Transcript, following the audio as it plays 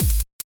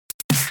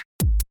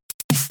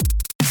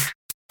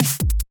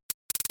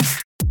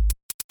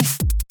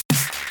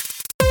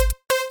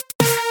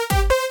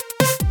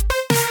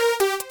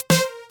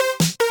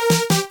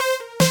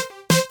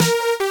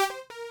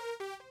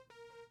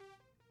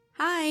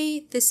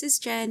Hi, this is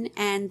Jen,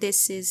 and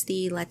this is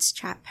the Let's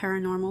Chat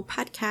Paranormal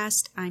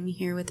podcast. I'm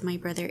here with my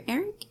brother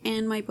Eric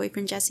and my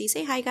boyfriend Jesse.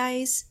 Say hi,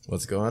 guys.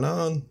 What's going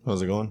on?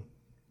 How's it going?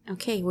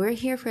 Okay, we're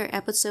here for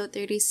episode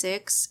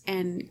 36,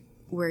 and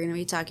we're going to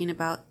be talking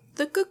about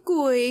the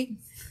kukuy.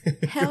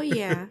 Hell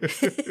yeah.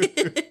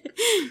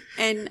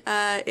 And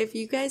if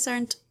you guys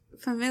aren't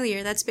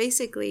familiar, that's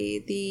basically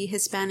the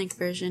Hispanic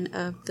version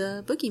of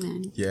the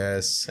boogeyman.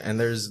 Yes, and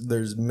there's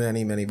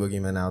many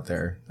boogeymen out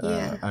there.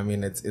 Yeah. I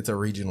mean, it's a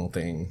regional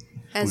thing.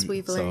 As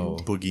we've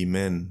learned.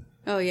 Boogeymen.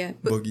 Oh, yeah.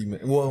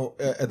 Boogeymen. Well,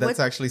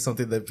 that's actually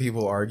something that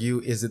people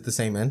argue. Is it the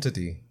same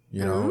entity?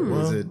 You know,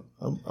 Well, is it?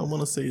 I want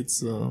to say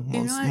it's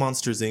what?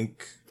 Monsters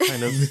Inc.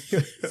 kind of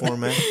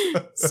format.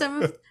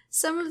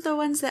 Some of the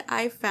ones that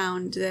I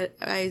found that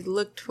I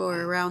looked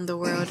for around the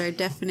world are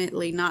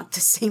definitely not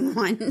the same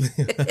one.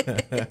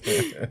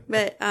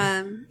 But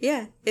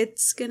yeah,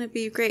 it's gonna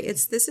be great.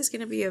 This is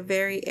gonna be a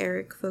very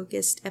Eric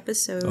focused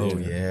episode. Oh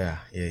yeah.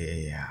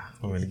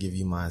 I'm gonna give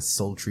you my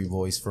sultry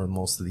voice for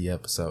most of the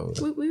episode.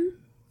 Woo woo.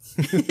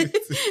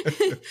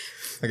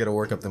 I gotta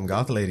work up them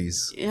goth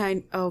ladies. Yeah.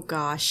 Oh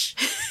gosh.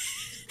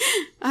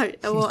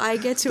 Well, I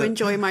get to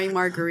enjoy my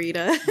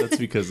margarita. That's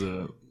because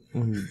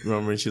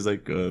remember she's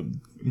like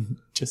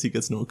Jesse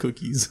gets no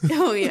cookies.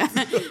 Oh yeah.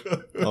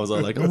 I was all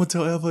like, I'm gonna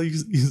tell Eva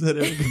you said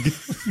Eric again.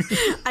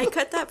 I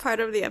cut that part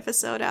of the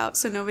episode out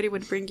so nobody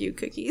would bring you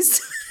cookies.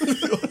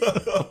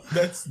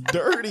 That's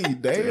dirty.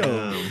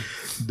 Damn.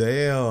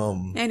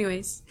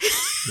 Anyways.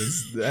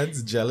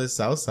 That's jealous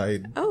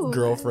Southside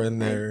girlfriend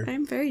there.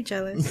 I'm very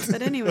jealous.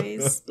 But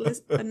anyways,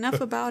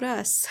 enough about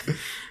us.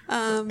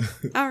 All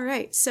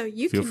right. So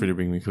you Feel free to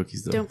bring me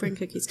cookies though. Don't bring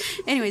cookies.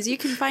 Anyways, you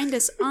can find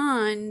us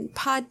on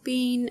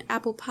Podbean,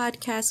 Apple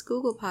Podcasts,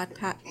 Google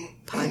Podcasts,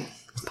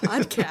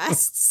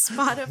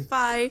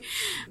 Spotify,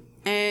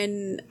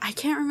 and I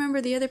can't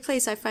remember the other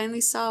place. I finally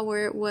saw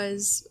where it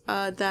was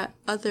that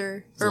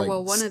other, or like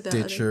well, one of the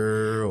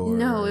Stitcher other. or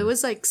No, it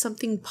was like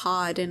something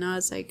pod, and I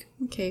was like,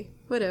 okay,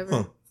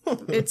 whatever. Huh.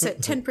 It's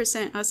at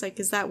 10%. I was like,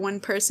 is that one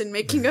person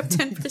making up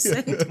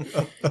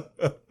 10%?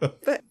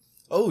 But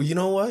oh, you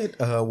know what?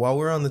 While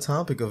we're on the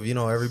topic of,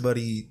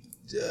 everybody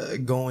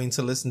going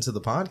to listen to the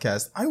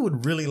podcast, I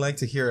would really like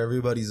to hear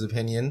everybody's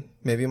opinion.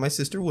 Maybe my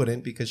sister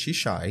wouldn't because she's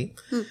shy.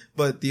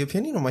 But the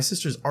opinion of my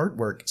sister's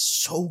artwork,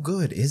 so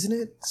good, isn't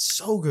it?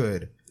 So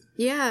good.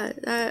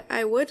 yeah,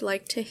 I would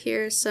like to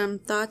hear some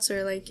thoughts,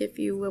 or like if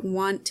you would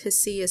want to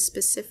see a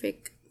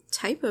specific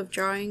type of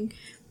drawing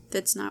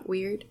that's not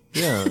weird.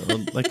 Yeah,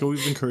 like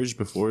we've encouraged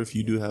before, if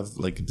you do have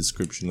like a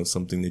description of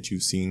something that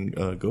you've seen,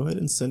 go ahead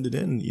and send it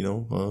in.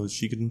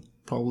 She can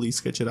probably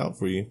sketch it out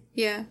for you.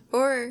 Yeah,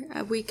 or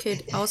we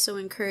could also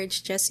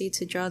encourage Jesse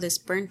to draw this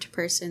burnt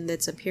person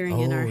that's appearing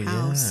in our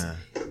house.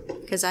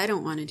 Because I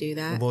don't want to do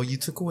that. Well, you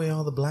took away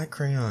all the black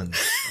crayons.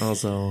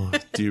 Also,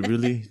 do you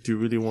really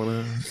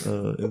want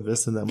to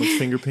invest in that much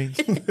finger paint?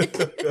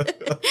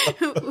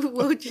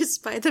 We'll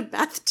just buy the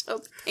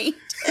bathtub paint.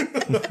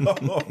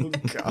 Oh,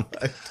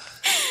 God.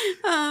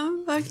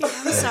 Okay,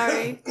 I'm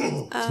sorry.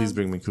 Please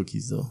bring me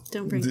cookies, though.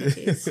 Don't bring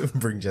cookies.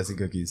 Bring Jesse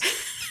cookies.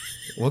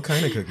 What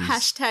kind of cookies?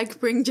 Hashtag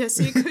bring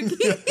Jesse cookies.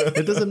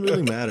 It doesn't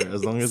really matter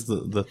as long as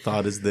the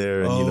thought is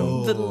there and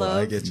the love.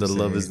 I get you the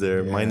love saying. is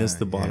there, Yeah, minus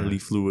the bodily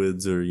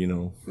fluids, or Try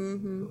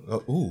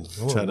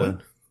to.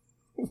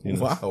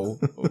 Wow.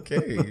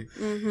 Okay.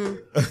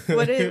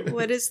 What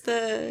is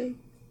the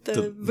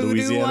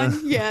voodoo Louisiana?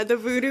 one? Yeah, the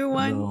voodoo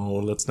one. No,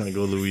 let's not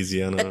go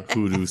Louisiana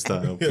hoodoo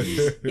style,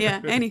 please. Yeah,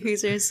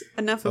 anywho's, there's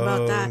enough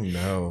about that.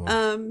 No.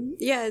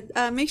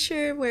 Make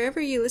sure wherever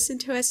you listen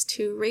to us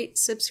to rate,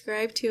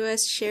 subscribe to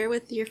us, share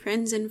with your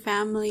friends and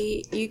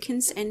family. You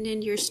can send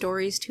in your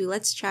stories to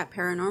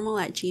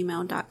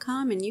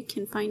letschatparanormal@gmail.com, and you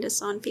can find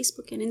us on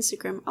Facebook and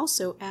Instagram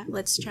also at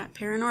Let's Chat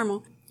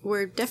Paranormal.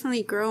 We're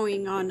definitely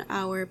growing on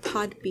our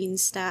Podbean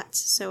stats,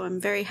 so I'm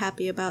very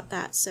happy about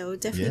that. So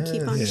definitely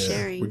keep on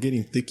sharing. We're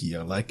getting thicky.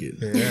 I like it.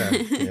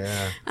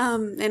 Yeah.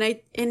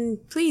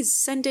 And please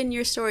send in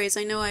your stories.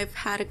 I know I've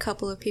had a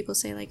couple of people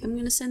say like, I'm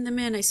gonna send them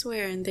in, I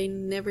swear, and they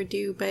never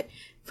do. But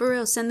for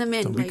real, send them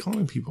in. Don't be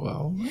calling people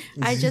out.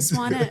 I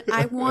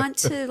want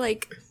to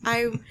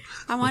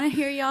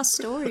hear y'all's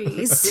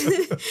stories.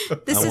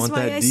 This is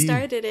why I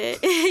started it.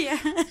 Yeah.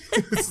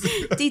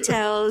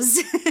 Details.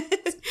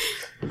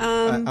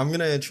 I'm going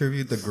to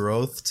attribute the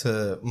growth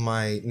to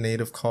my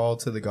native call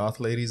to the goth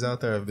ladies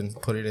out there. I've been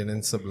putting it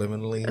in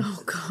subliminally.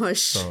 Oh,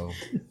 gosh. So.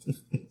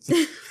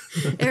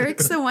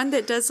 Eric's the one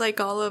that does like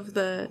all of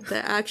the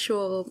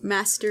actual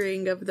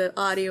mastering of the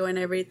audio and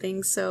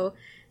everything. So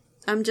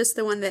I'm just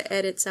the one that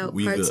edits out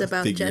parts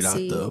about figured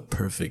Jesse. out the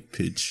perfect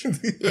pitch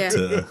Yeah.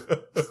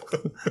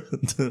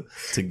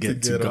 to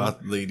get to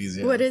goth ladies.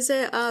 Yeah. What is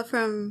it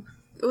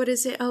what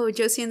is it? Oh,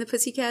 Josie and the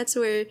Pussycats,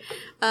 where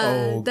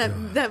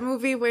that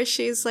movie where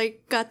she's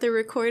like got the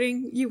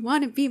recording. You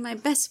want to be my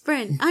best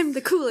friend? I'm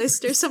the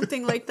coolest, or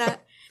something like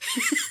that.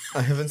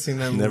 I haven't seen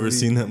that movie. Never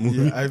seen that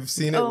movie? Yeah, I've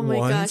seen it once. Oh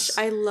my gosh,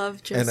 I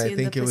love Josie and the Pussycats. And I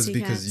think it was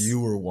because you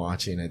were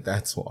watching it.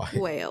 That's why.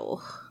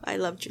 Well, I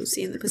love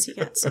Josie and the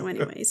Pussycats. So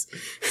anyways.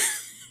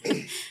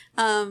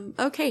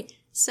 Okay,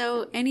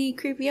 so any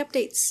creepy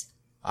updates?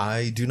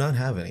 I do not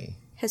have any.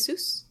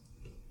 Jesus?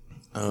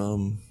 I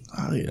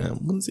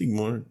wouldn't say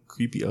more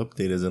creepy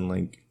update as in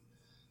like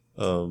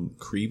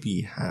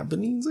creepy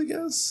happenings, I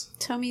guess.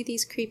 Tell me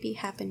these creepy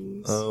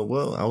happenings.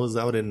 Well, I was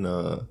out in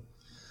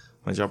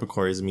my job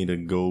requires me to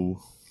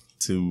go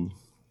to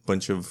a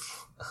bunch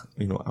of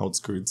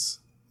outskirts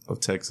of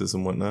Texas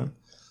and whatnot.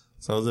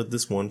 So I was at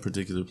this one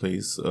particular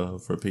place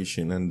for a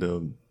patient,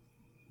 and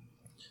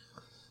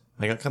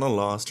I got kind of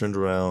lost, turned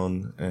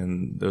around,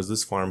 and there was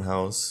this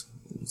farmhouse,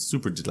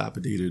 super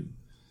dilapidated.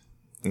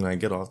 And I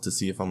get off to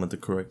see if I'm at the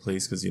correct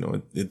place because,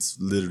 it's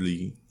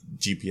literally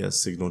GPS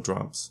signal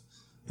drops.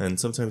 And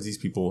sometimes these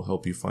people will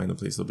help you find a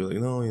place. They'll be like,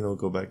 no,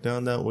 go back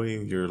down that way.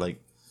 You're like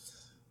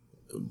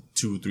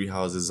 2-3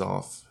 houses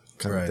off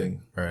kind of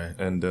thing. Right.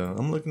 And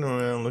I'm looking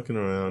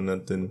around,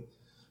 and then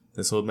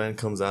this old man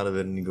comes out of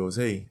it and he goes,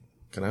 hey,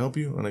 can I help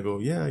you? And I go,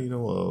 yeah,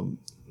 I'm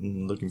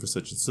looking for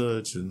such and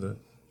such. And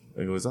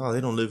he goes, oh,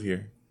 they don't live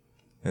here.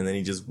 And then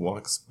he just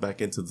walks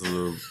back into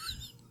the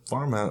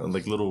farmhouse,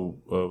 like little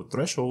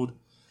threshold.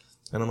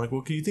 And I'm like,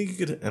 well, can you think you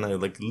could? And I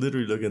like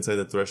literally look inside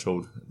the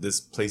threshold. This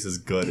place is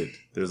gutted.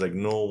 There's like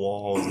no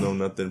walls, no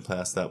nothing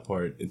past that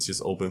part. It's just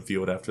open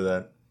field after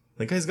that.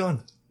 The guy's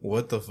gone.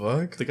 What the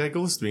fuck? The guy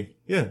ghosted me.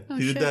 Yeah, he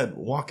did shit. that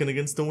walking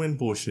against the wind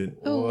bullshit.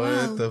 Oh, What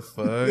wow. the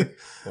fuck?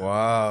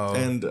 Wow.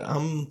 And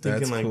I'm thinking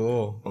That's like,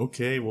 cool.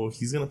 okay, well,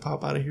 he's gonna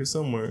pop out of here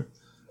somewhere.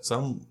 So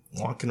I'm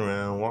walking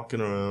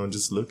around,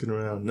 just looking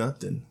around.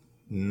 Nothing,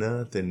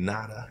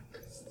 nada.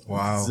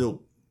 Wow. Zilp.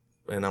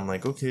 And I'm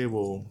like, okay,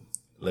 well,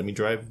 let me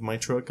drive my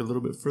truck a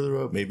little bit further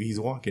up. Maybe he's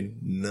walking.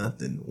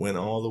 Nothing. Went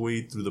all the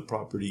way through the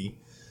property.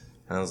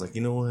 And I was like,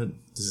 you know what?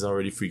 This is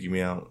already freaking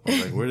me out. I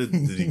was like, where did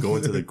he go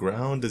into the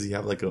ground? Does he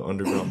have like an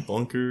underground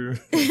bunker?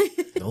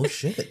 No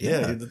shit.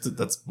 Yeah, Yeah.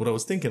 that's what I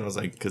was thinking. I was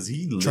like, because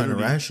he Trying to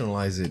literally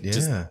rationalize it. Yeah.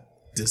 just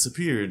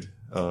disappeared.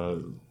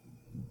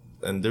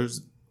 And it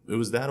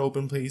was that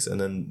open place. And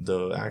then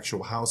the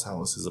actual house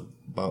is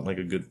about like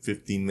a good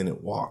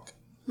 15-minute walk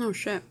Oh,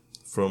 shit.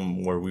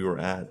 from where we were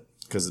at.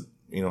 Because,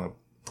 I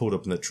pulled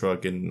up in the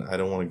truck and I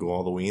don't want to go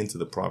all the way into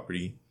the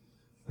property.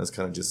 I was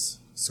kind of just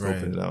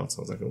scoping it out. So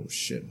I was like, oh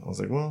shit. I was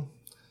like, well,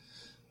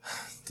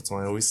 that's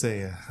why I always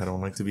say I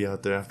don't like to be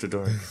out there after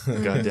dark.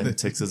 Goddamn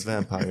Texas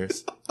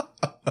vampires.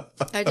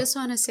 I just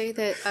want to say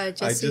that I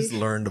Jesse... just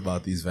learned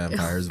about these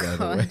vampires, by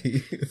the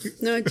way.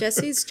 No,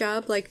 Jesse's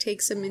job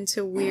takes him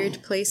into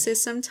weird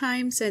places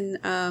sometimes, and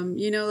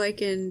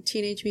like in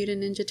Teenage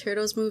Mutant Ninja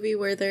Turtles movie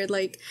where they're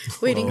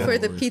waiting for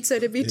the pizza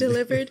to be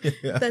delivered.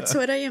 Yeah. That's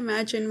what I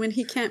imagine when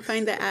he can't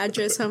find the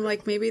address. I'm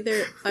like, maybe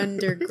they're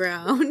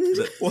underground.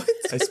 What?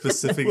 I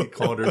specifically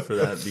called her for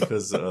that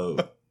because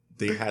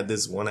they had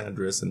this one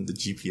address and the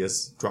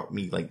GPS dropped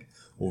me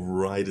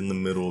right in the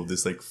middle of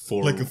this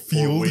four Like a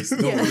field?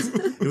 four-way. No, Yeah.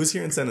 it was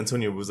here in San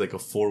Antonio. It was like a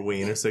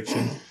 4-way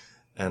intersection,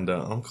 and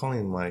I'm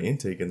calling my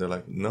intake, and they're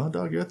like, "No,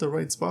 dog, you're at the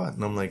right spot."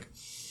 And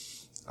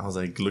I was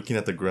looking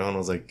at the ground. I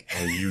was like,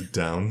 "Are you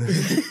down?"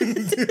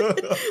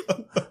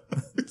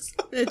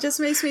 It just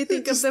makes me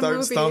think of the Start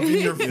movie.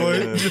 stomping your foot.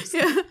 Yeah. Just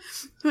Yeah.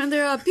 When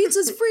they're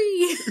pizza's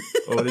free.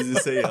 Oh, what does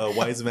it say? A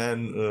wise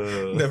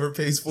man never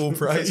pays full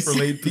price for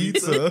late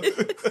pizza.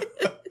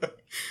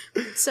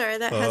 Sorry,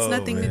 that has Oh,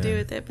 nothing to do man.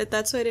 with it, but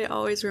that's what it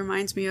always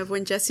reminds me of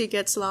when Jesse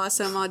gets lost.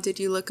 I'm all, did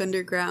you look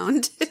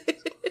underground?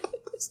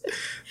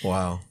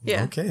 Wow.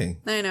 Yeah. Okay.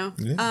 I know.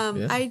 Yeah,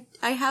 yeah.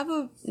 I have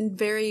a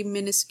very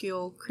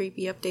minuscule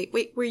creepy update.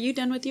 Wait, were you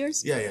done with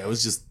yours? Yeah, it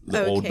was just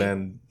the old Okay.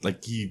 man.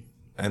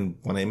 And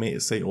when I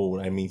say old,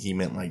 I mean he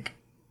meant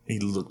he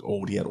looked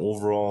old. He had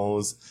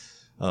overalls.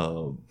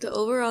 The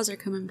overalls are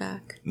coming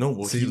back. No,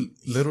 well, See,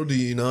 little do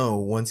you know,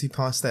 once he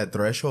passed that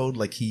threshold,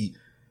 he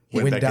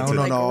Went went back down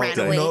into on the- all. ran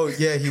away. No,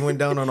 yeah, he went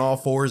down on all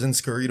fours and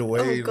scurried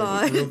away. Oh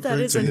god, Real that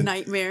is a creepy.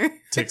 nightmare.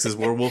 Texas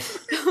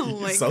werewolf. Oh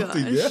my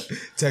Something, gosh. yeah.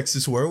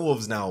 Texas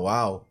werewolves now.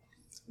 Wow.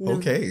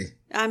 Okay.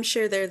 I'm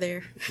sure they're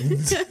there.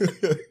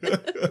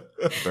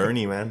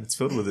 Bernie, man, it's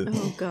filled with it.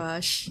 Oh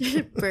gosh.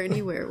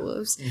 Bernie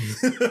werewolves.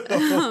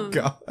 Oh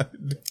God.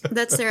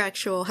 That's their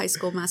actual high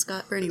school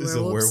mascot, Bernie Is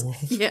a werewolves.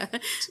 werewolf? Yeah.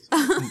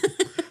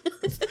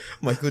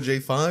 Michael J.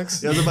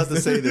 Fox. Yeah, I was about to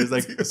say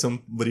there's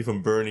somebody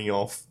from Bernie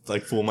off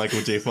full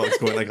Michael J. Fox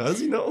going how does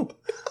he know?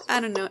 I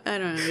don't know. I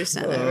don't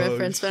understand that Oh,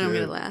 reference, but I'm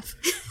shit. gonna laugh.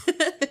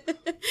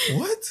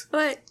 What?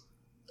 But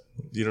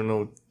You don't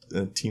know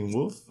Teen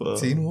Wolf?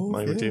 Teen Wolf,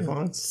 Michael J. yeah.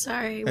 Fox?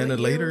 sorry. And what then year-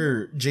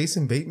 later,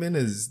 Jason Bateman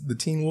is the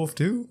Teen Wolf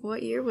too.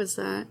 What year was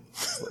that?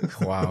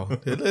 Wow.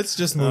 Let's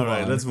just move All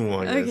right, on. let's move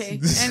on. guys. Okay.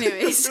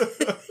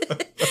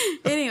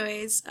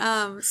 Anyways,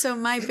 so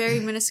my very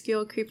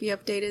minuscule creepy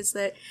update is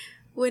that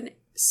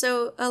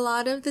so a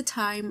lot of the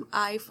time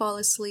I fall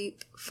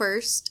asleep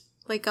first.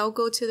 I'll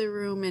go to the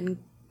room and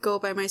go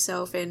by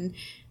myself, and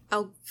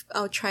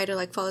I'll try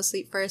to fall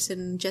asleep first,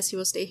 and Jesse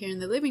will stay here in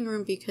the living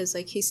room because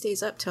he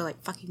stays up till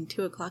fucking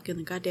 2:00 in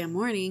the goddamn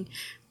morning.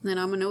 And then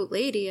I'm an old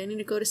lady. I need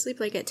to go to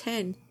sleep at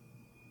 10.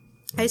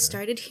 I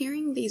started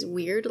hearing these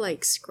weird,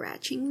 like,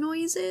 scratching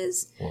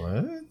noises.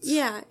 What?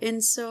 Yeah,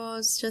 and so I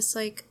was just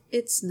like,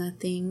 it's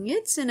nothing.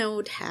 It's an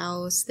old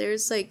house.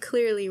 There's, like,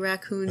 clearly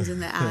raccoons in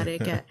the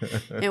attic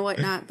and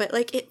whatnot. But,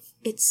 like,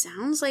 it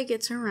sounds like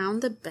it's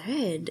around the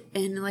bed.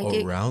 And,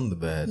 like, Around the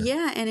bed.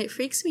 Yeah, and it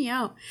freaks me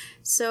out.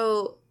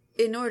 So,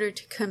 in order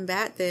to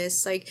combat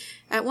this, like,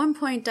 at one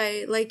point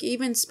I, like,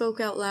 even spoke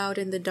out loud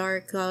in the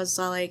dark. I was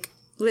like,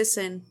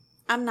 listen,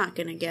 I'm not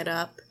gonna get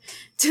up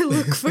to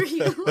look for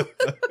you.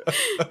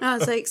 I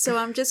was like, so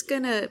I'm just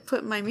gonna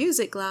put my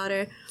music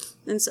louder.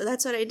 And so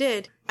that's what I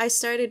did. I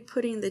started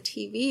putting the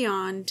TV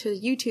on to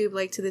YouTube,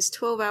 like to this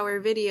 12-hour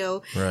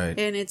video. Right.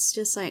 And it's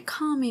just like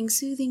calming,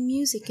 soothing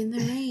music in the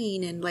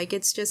rain. And like,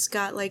 it's just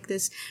got like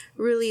this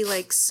really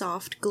like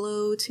soft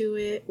glow to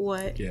it.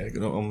 What? Yeah,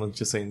 I'm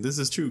just saying this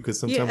is true because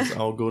sometimes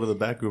I'll go to the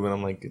back room and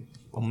I'm like,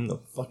 I'm in the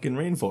fucking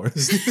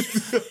rainforest.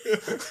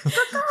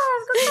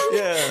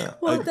 Yeah.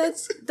 Well,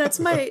 that's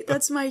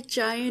my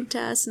giant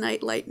ass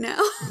nightlight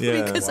now.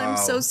 Yeah. Because I'm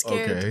so Wow,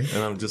 scared. okay.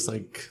 And I'm just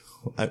like,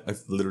 I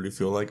literally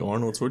feel like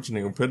Arnold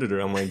Schwarzenegger Predator.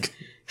 I'm like,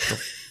 the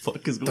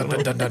fuck is going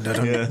on? Dun, dun, dun,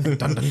 dun, Yeah.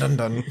 dun, dun, dun,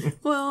 dun.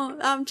 Well,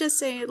 I'm just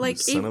saying, like,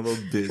 Son of a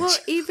bitch. well,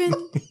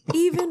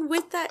 even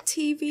with that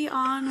TV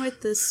on,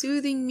 with the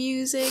soothing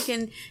music,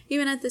 and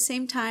even at the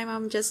same time,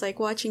 I'm just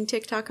like watching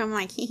TikTok. I'm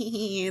like,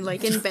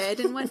 like in bed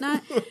and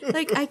whatnot.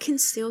 Like, I can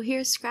still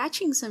hear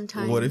scratching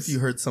sometimes. What if you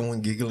heard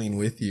someone giggling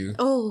with you?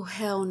 Oh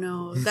hell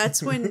no!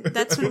 That's when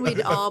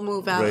we'd all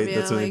move out. Right, of it.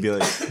 that's when like, it'd be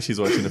like,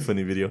 she's watching a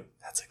funny video.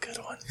 That's a good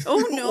one.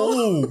 oh no,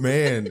 Oh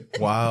man!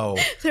 Wow!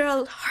 they're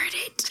all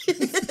hearted.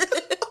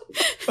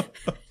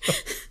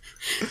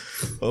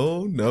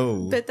 Oh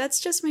no! But that's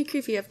just my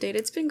creepy update.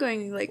 It's been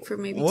going like for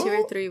maybe 2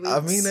 or 3 weeks.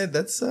 I mean,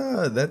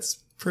 that's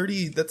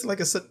pretty. That's like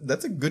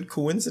that's a good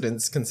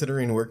coincidence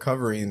considering we're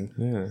covering,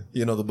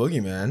 Yeah. the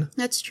boogeyman.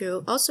 That's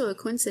true. Also a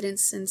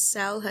coincidence since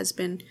Sal has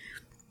been,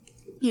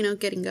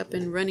 getting up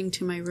and running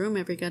to my room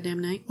every goddamn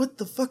night. What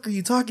the fuck are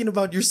you talking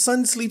about? Your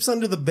son sleeps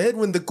under the bed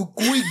when the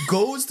kukui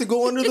goes to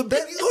go under the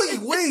bed. Oy,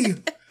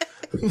 wait.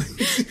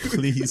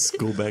 Please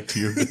go back to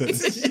your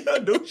bed. Yeah,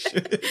 no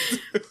shit.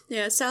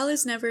 Yeah, Sal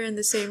is never in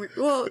the same room.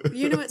 Well,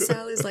 you know what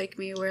Sal is like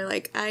me, where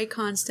like I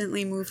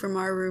constantly move from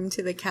our room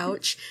to the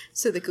couch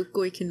so the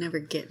kukui can never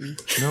get me.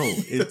 No,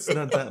 it's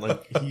not that.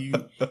 Like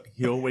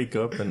he'll wake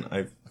up and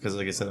because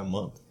like I said, I'm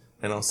up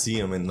and I'll see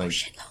him and like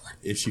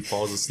if she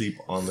falls asleep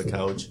on the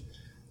couch,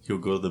 he'll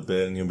go to the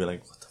bed and he'll be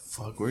like, "What the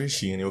fuck? Where is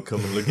she?" And he'll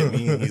come and look at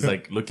me and he's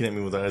like looking at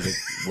me with eyes like,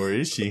 "Where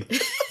is she?"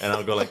 And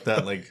I'll go like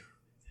that, like.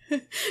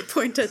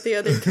 Point at the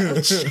other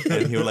couch.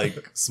 And he'll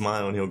like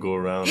smile and he'll go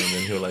around and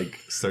then he'll like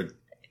start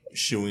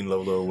shooing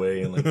Lola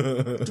away and like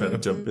try to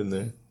jump in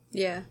there.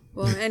 Yeah.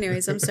 Well,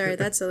 anyways, I'm sorry.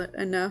 That's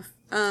enough.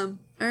 All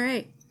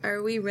right.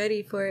 Are we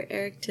ready for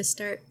Eric to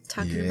start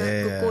talking about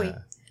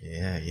kukui?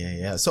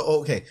 Yeah. So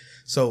okay,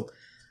 so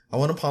I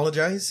want to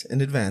apologize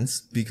in advance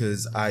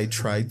because I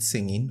tried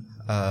singing.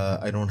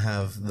 I don't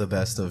have the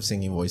best of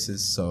singing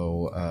voices,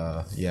 so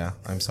yeah,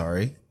 I'm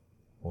sorry.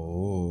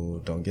 Oh,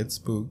 don't get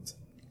spooked.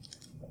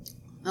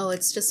 Oh,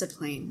 it's just a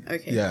plane.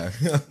 Okay. Yeah,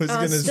 I was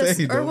gonna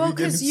say.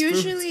 Because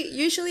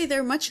usually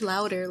they're much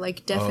louder,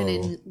 like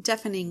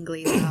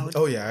deafeningly loud.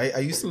 Oh yeah, I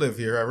used to live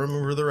here. I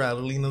remember the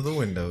rattling of the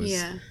windows.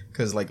 Yeah.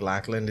 Because like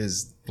Lackland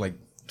is like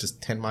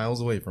just 10 miles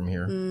away from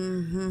here.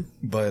 Mm-hmm.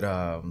 But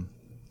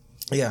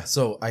yeah,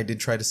 so I did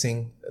try to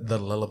sing the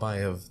lullaby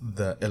of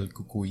the El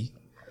Cucuy.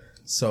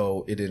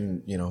 So it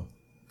didn't,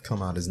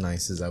 come out as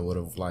nice as I would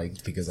have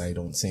liked because I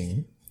don't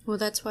sing. Well,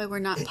 that's why we're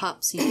not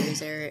pop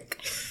singers, Eric.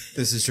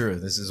 This is true.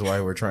 This is why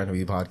we're trying to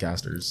be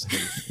podcasters.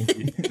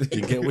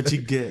 You get what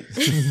you get.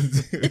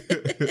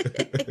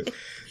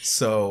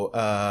 So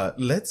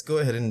let's go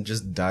ahead and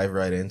just dive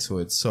right into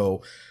it.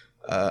 So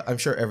I'm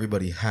sure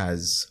everybody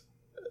has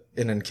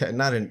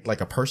not in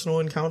like a personal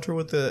encounter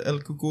with the El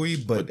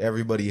Cucuy, but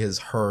everybody has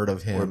heard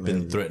of him Or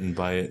been threatened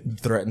by it.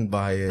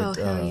 Oh,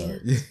 hell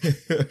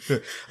yeah.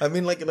 I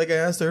mean, like I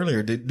asked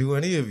earlier, do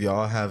any of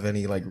y'all have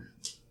any like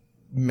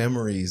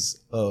memories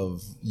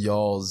of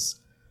y'all's?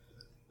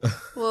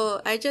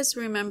 Well, I just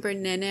remember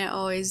Nene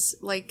always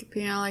like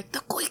being like, the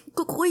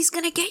kukuy's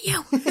gonna get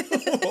you.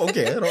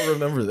 Okay, I don't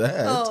remember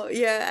that. Oh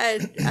yeah,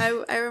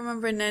 I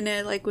remember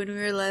Nene like when we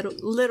were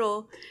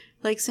little,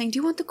 like saying, "Do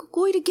you want the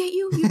kukui to get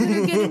you? You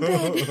better get in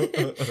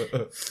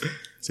bed."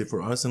 See,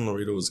 for us in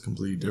Laredo, it was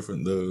completely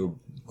different. The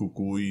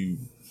kukui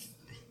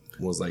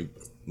was like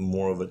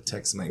more of a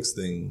Tex-Mex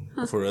thing.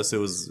 For us, it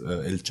was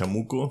el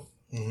chamuco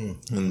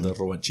and the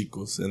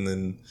robachicos, and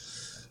then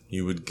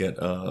you would get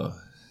el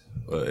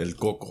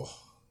coco.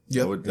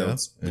 Yep. You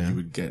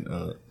would get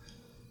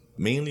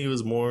mainly it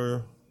was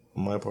more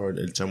on my part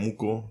el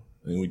chamuco,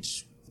 in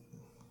which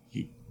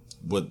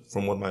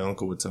from what my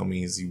uncle would tell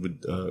me is he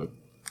would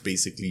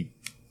basically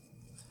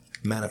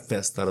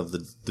manifest out of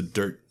the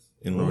dirt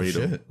in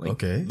Laredo. Shit. Like,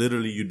 okay.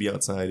 Literally, you'd be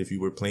outside if you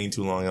were playing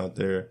too long out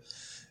there,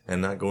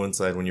 and not go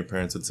inside when your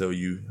parents would tell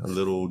you. A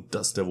little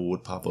dust devil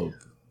would pop up,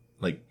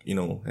 like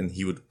and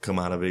he would come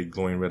out of it,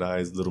 glowing red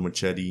eyes, little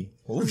machete.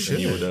 Oh shit!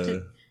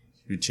 And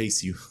he would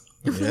chase you.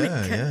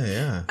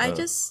 Yeah.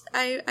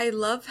 I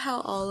love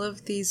how all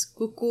of these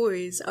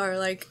kukuis are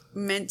like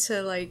meant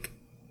to like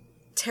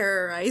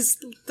terrorize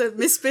the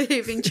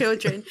misbehaving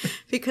children,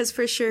 because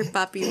for sure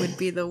Papi would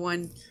be the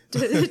one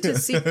to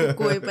see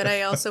kukui, but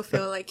I also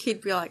feel like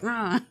he'd be like,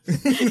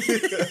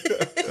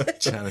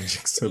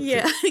 challenging something.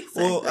 yeah, exactly.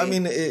 Well, I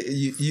mean,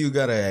 you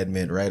gotta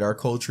admit, right? Our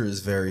culture is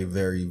very,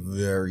 very,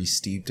 very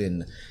steeped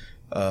in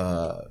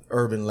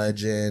urban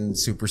legend,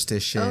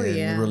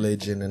 superstition,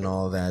 religion, and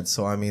all that.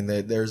 So, I mean,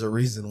 there's a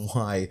reason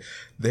why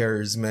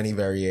there's many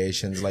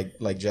variations.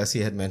 Like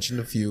Jesse had mentioned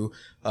a few.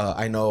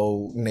 I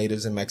know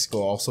natives in Mexico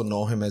also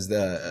know him as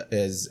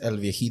El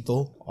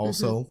Viejito,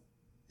 also,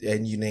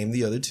 and you name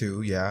the other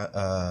two,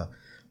 yeah.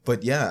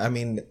 But yeah, I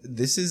mean,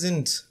 this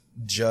isn't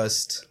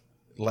just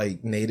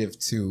like native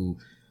to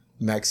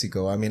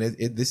Mexico. I mean,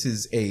 this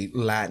is a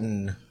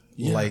Latin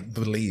like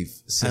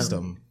belief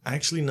system.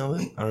 Actually, now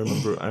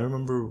that I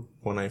remember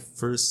when I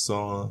first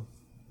saw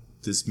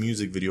this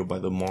music video by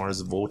the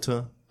Mars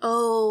Volta.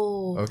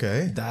 Oh,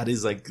 Okay. That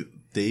is like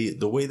the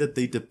way that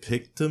they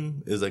depict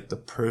him is like the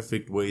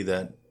perfect way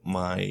that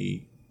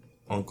my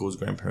uncle's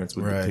grandparents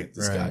would depict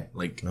this guy.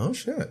 Like, No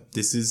shit.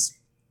 this is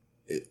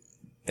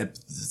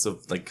it's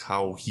of like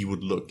how he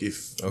would look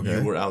if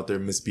you were out there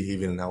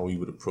misbehaving, and how he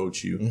would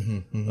approach you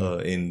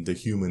in the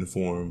human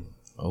form.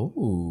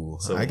 Oh,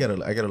 So- I gotta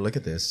look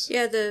at this.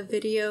 yeah. The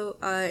video,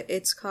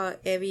 it's called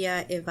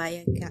Evia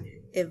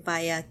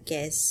Evaya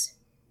Kes.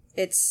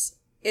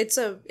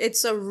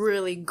 It's a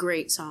really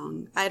great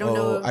song. I don't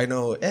know. I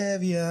know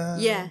Evia.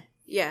 Yeah.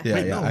 Yeah,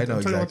 I'm I know talking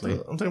exactly.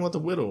 I'm talking about the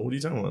widow. What are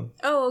you talking about?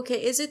 Oh,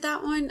 okay. Is it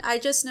that one? I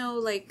just know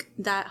like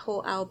that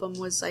whole album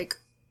was like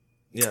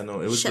Yeah,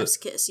 no, it was Chef's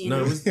Kiss. You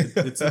no, know.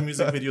 it's a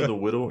music video. The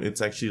widow. It's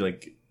actually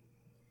like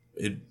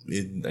it.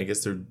 I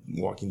guess they're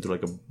walking through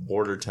like a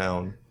border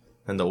town,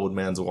 and the old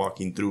man's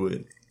walking through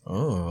it,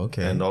 Oh,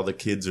 okay. and all the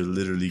kids are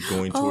literally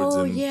going towards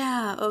Oh him.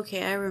 yeah.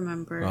 Okay, I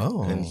remember.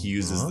 Oh, And he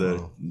uses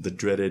the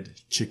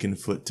dreaded chicken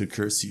foot to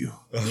curse you.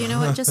 You know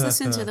what? Just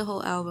listen to the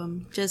whole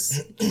album.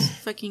 Just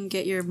fucking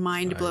get your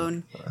mind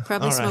blown.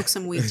 Probably All right. smoke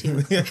some weed too.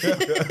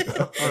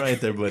 All right,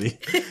 there, buddy.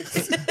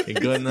 You're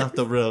going off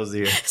the rails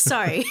here.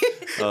 Sorry.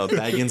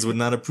 Baggins would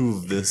not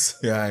approve of this.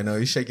 Yeah, I know.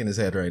 He's shaking his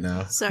head right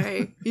now.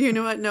 Sorry. You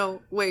know what?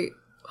 No, wait.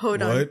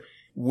 Hold on. What?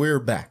 We're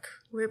back.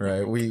 We're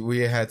Right. We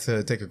had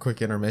to take a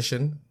quick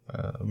intermission.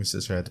 My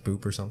sister had to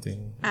poop or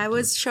something. I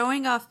was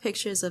showing off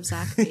pictures of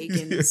Zach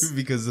Bagans.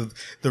 Because of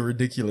the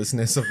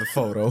ridiculousness of the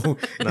photo.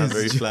 Not It's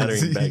very just-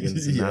 flattering,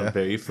 Baggins. Yeah. Not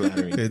very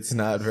flattering. It's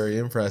not very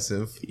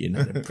impressive. You're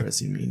not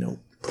impressing me, no.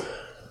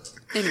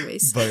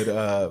 Anyways.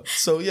 But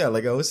so yeah,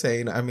 like I was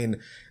saying, I mean,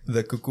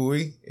 the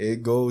kukui,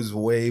 it goes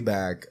way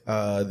back.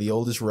 The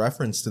oldest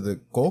reference to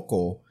the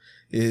coco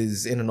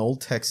is in an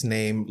old text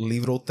named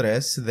Libro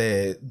Tres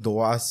de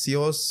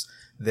Doacios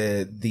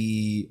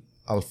de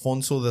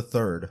Alfonso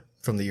III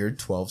from the year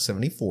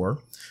 1274,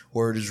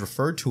 where it is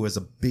referred to as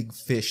a big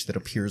fish that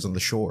appears on the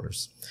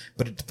shores.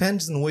 But it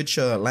depends on which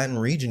Latin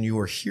region you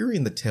are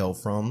hearing the tale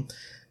from,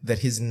 that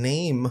his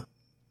name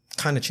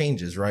kind of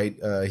changes, right?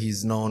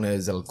 He's known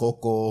as El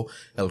Coco,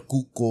 El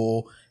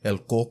Cuco, El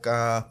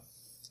Coca,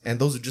 and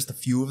those are just a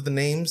few of the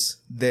names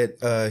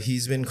that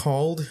he's been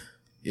called.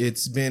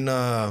 It's been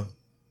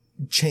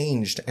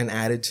changed and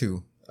added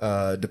to,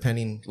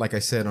 depending, like I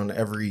said, on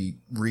every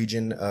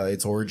region.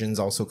 Its origins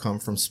also come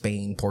from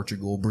Spain,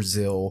 Portugal,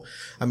 Brazil.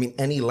 I mean,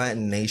 any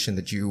Latin nation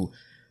that you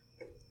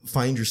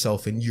find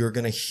yourself in, you're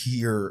going to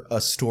hear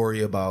a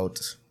story about,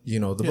 you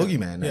know, the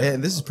boogeyman. Yeah.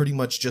 And this is pretty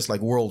much just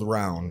like world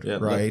round, Yeah,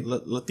 right?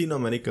 Latino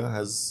America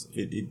has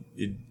it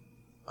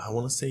I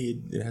want to say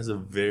it has a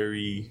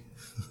very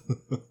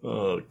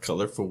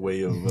colorful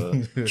way of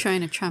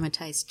Trying to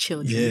traumatize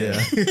children.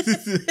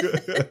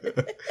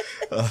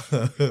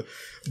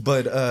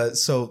 But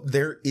so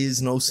there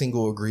is no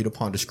single agreed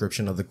upon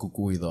description of the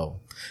kukui, though,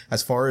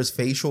 as far as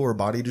facial or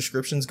body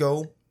descriptions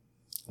go.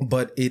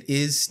 But it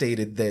is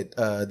stated that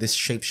this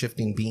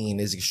shape-shifting being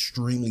is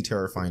extremely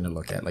terrifying to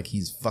look at. Like,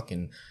 he's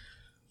fucking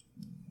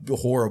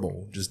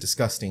horrible, just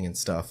disgusting and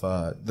stuff.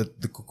 The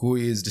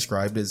kukui is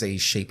described as a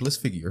shapeless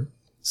figure,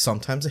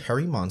 sometimes a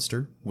hairy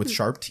monster with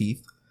sharp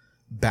teeth,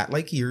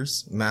 bat-like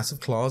ears, massive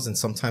claws, and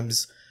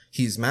sometimes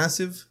he's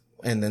massive,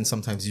 and then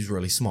sometimes he's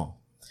really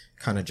small.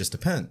 Kind of just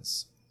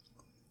depends.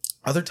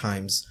 Other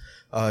times,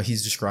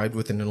 he's described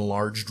with an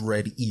enlarged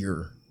red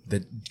ear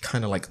that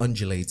kind of like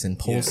undulates and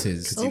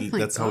pulses. Oh my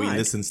that's how he God.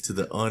 listens to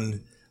the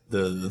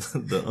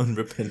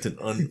unrepentant,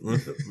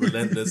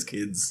 relentless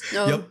kids.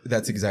 Oh, Yep,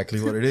 that's exactly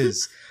what it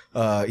is.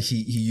 He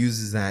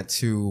uses that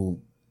to,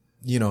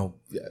 you know,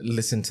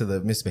 listen to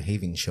the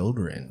misbehaving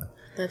children.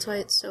 that's why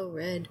it's so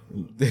red.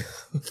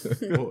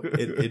 Well,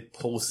 it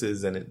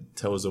pulses and it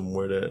tells them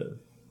where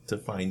to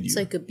find you. It's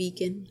like a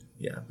beacon.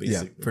 Yeah, Yeah,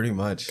 basically. pretty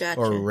much. Gotcha.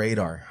 Or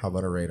radar. How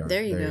about a radar?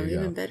 There you go.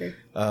 Even better.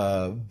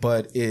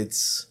 But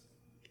it's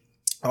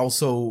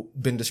also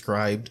been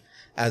described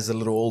as a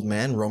little old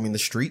man roaming the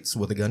streets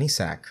with a gunny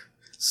sack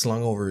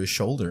slung over his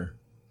shoulder.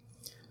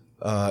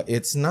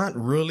 It's not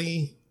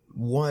really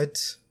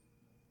what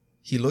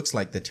he looks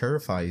like that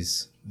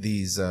terrifies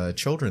these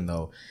children,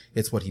 though,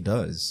 it's what he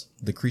does.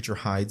 The creature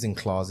hides in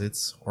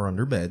closets or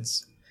under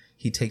beds.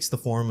 He takes the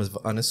form of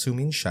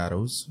unassuming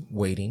shadows,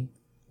 waiting,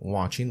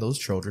 watching those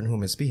children who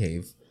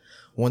misbehave.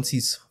 Once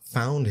he's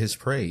found his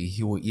prey,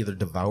 he will either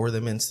devour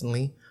them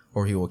instantly,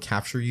 or he will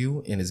capture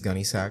you in his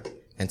gunny sack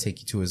and take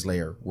you to his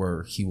lair,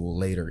 where he will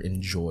later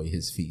enjoy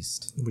his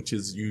feast. Which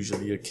is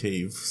usually a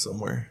cave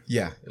somewhere.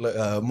 Yeah,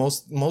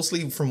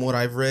 mostly from what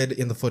I've read,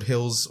 in the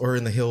foothills or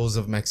in the hills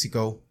of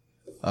Mexico.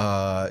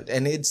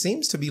 And it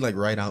seems to be like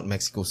right out in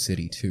Mexico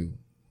City too.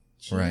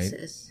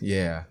 Jesus. Right?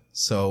 Yeah.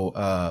 So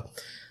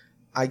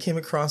I came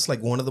across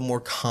like one of the more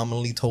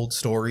commonly told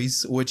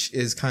stories, which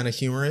is kind of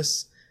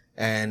humorous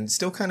and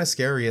still kind of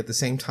scary at the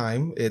same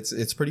time.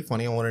 It's pretty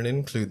funny. I wanted to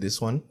include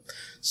this one.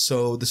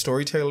 So the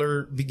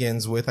storyteller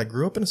begins with, I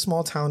grew up in a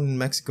small town in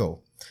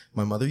Mexico.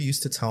 My mother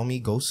used to tell me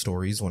ghost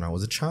stories when I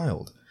was a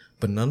child,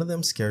 but none of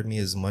them scared me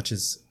as much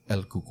as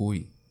El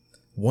Cucuy.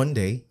 One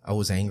day, I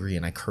was angry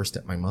and I cursed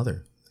at my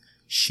mother.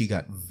 She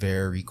got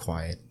very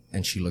quiet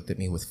and she looked at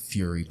me with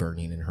fury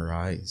burning in her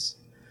eyes.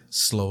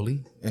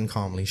 Slowly and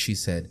calmly, she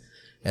said,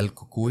 El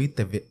Cucuy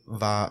te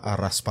va a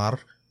raspar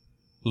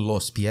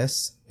los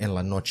pies en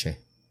la noche,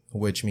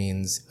 which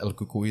means El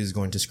Cucuy is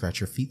going to scratch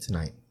your feet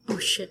tonight. Oh,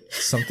 shit.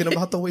 Something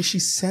about the way she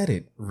said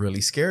it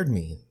really scared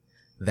me.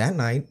 That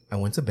night, I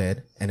went to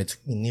bed, and it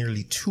took me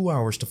nearly 2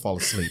 hours to fall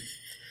asleep.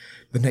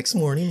 The next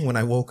morning, when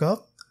I woke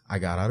up, I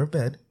got out of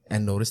bed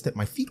and noticed that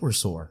my feet were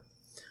sore.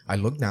 I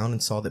looked down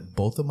and saw that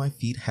both of my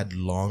feet had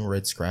long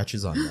red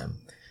scratches on them.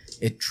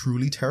 It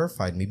truly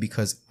terrified me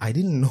because I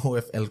didn't know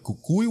if El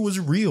Cucuy was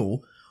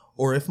real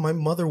or if my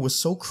mother was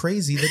so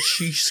crazy that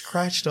she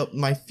scratched up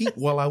my feet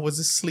while I was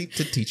asleep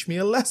to teach me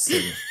a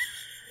lesson.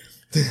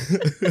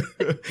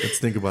 Let's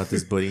think about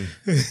this, buddy.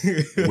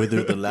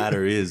 Whether the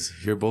latter is,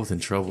 you're both in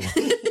trouble.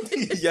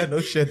 Yeah, no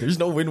shit. There's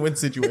no win-win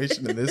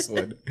situation in this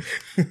one.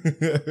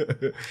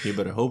 You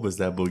better hope it's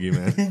that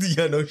boogeyman.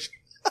 Yeah, no shit.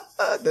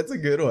 That's a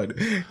good one.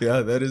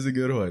 Yeah, that is a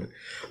good one.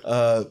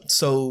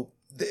 So,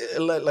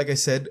 like I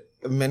said,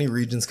 many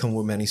regions come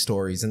with many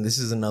stories, and this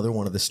is another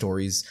one of the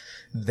stories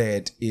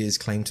that is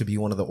claimed to be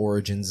one of the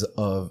origins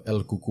of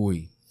El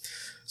Cucuy.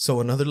 So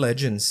another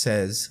legend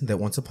says that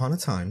once upon a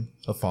time,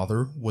 a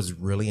father was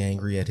really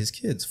angry at his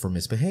kids for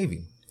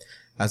misbehaving.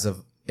 As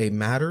of a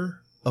matter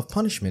of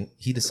punishment,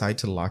 he decided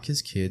to lock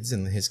his kids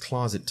in his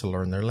closet to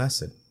learn their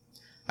lesson.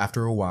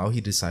 After a while,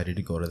 he decided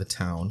to go to the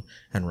town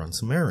and run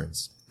some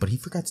errands, but he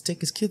forgot to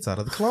take his kids out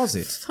of the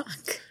closet.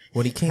 Fuck.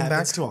 When he came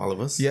Happens back to all of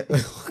us. Yeah.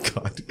 Oh,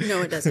 God.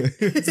 No, it doesn't.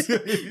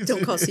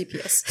 Don't call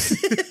CPS.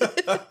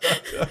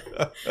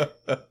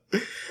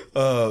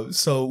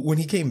 So when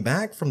he came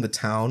back from the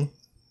town,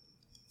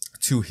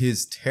 to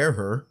his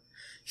terror,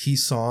 he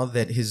saw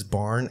that his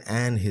barn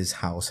and his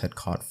house had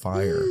caught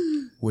fire,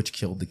 which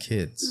killed the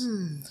kids.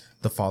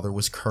 The father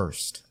was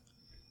cursed.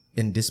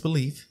 In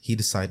disbelief, he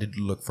decided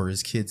to look for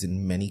his kids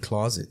in many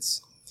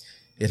closets.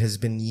 It has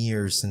been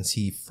years since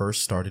he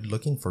first started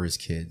looking for his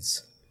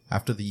kids.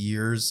 After the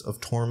years of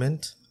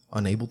torment,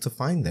 unable to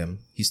find them,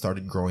 he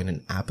started growing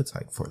an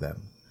appetite for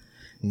them.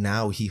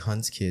 Now he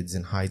hunts kids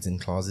and hides in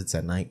closets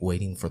at night,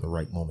 waiting for the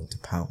right moment to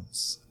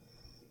pounce.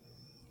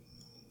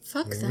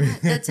 Fuck that.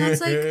 That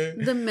sounds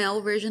like the male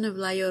version of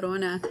La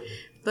Llorona.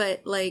 But,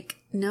 like,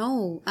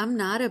 no, I'm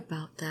not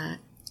about that.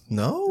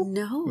 No?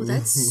 No,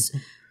 that's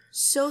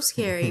so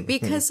scary.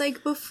 Because,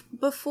 like,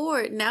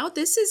 before, now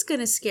this is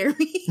gonna scare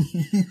me.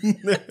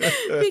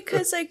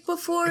 Because, like,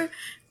 before,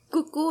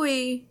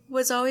 Cucuy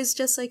was always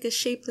just, like, a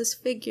shapeless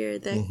figure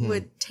that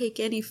would take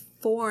any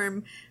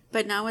form.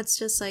 But now it's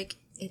just, like,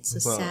 it's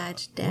a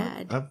sad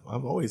dad.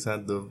 I've always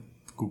had the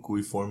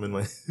Cucuy form in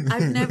my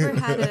I've never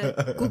had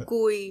a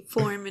Cucuy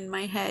form in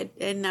my head,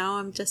 and now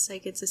I'm just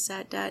like, it's a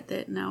sad dad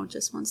that now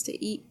just wants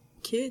to eat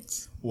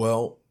kids.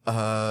 Well,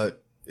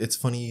 it's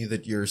funny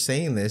that you're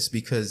saying this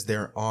because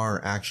there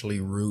are actually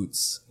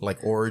roots,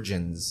 like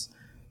origins,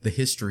 the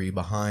history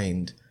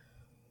behind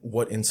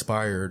what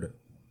inspired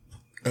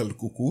El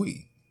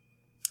Cucuy.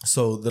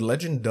 So the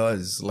legend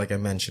does, like I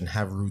mentioned,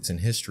 have roots in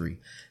history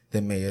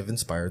that may have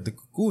inspired the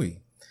Cucuy.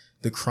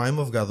 The crime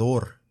of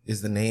Gador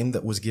is the name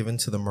that was given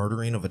to the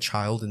murdering of a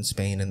child in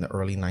Spain in the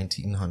early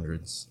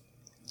 1900s.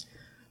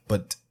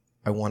 But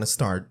I want to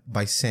start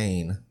by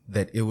saying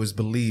that it was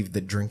believed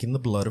that drinking the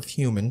blood of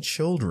human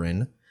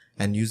children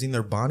and using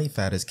their body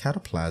fat as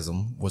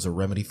cataplasm was a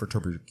remedy for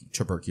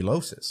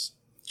tuberculosis.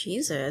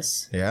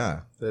 Jesus.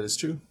 Yeah. That is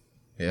true.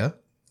 Yeah.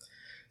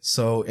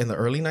 So in the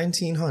early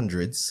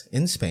 1900s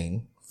in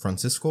Spain,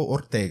 Francisco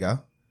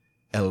Ortega,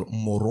 El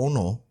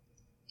Moruno,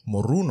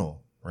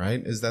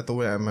 right? Is that the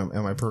way?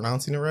 Am I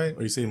pronouncing it right?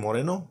 Are you saying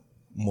Moreno?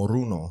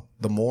 Moruno.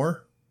 The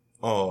Moor?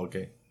 Oh,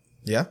 okay.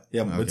 Yeah?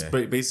 Yeah, Okay. it's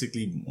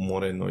basically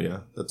Moreno, yeah.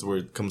 That's where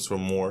it comes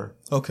from, more.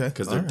 Okay.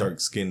 Because they're All right. dark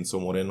skinned, so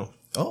Moreno.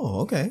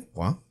 Oh, okay.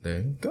 Well,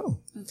 there you go.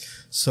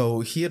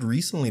 So he had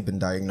recently been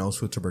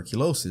diagnosed with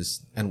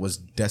tuberculosis and was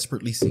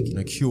desperately seeking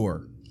a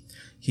cure.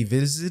 He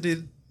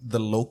visited the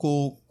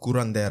local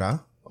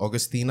curandera,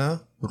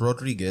 Agustina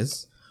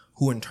Rodriguez,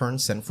 who in turn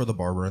sent for the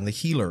barber and the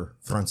healer,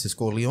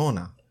 Francisco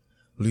Leona.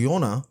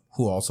 Leona,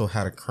 who also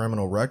had a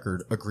criminal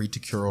record, agreed to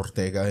cure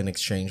Ortega in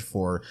exchange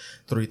for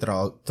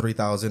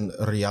 3,000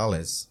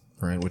 reales,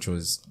 right, which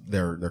was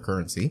their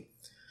currency.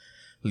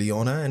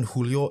 Leona and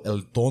Julio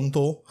El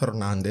Tonto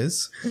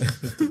Hernandez.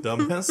 The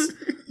dumbass?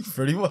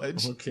 Pretty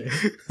much. Okay.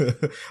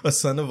 A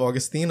son of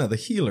Augustina, the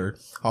healer,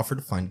 offered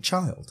to find a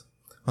child.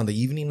 On the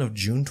evening of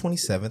June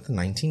 27th,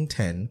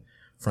 1910,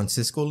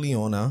 Francisco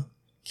Leona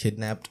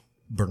kidnapped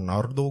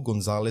Bernardo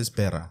Gonzalez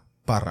Parra,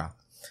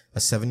 a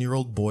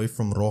 7-year-old boy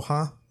from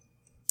Roja,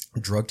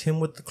 drugged him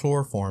with the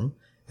chloroform,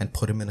 and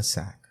put him in a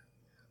sack.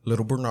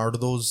 Little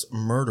Bernardo's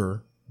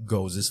murder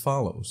goes as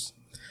follows.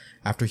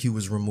 After he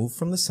was removed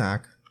from the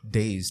sack,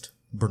 dazed,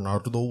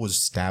 Bernardo was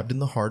stabbed in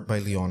the heart by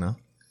Leona.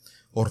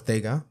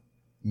 Ortega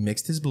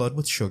mixed his blood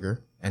with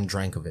sugar and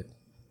drank of it.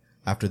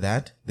 After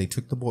that, they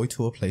took the boy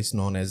to a place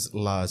known as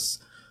Las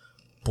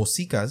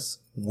Posicas,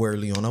 where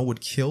Leona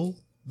would kill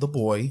the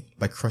boy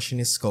by crushing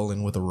his skull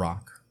in with a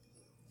rock.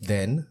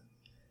 Then,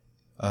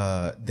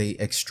 they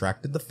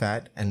extracted the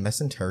fat and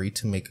mesentery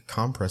to make a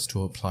compress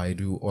to apply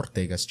to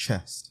Ortega's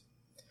chest.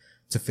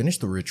 To finish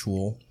the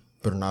ritual,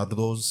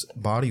 Bernardo's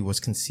body was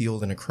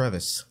concealed in a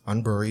crevice,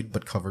 unburied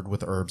but covered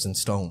with herbs and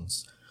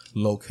stones,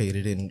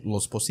 located in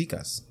Los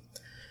Posicas.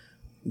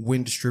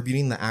 When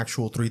distributing the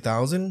actual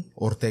 3,000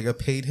 Ortega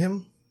paid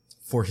him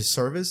for his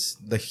service,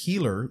 the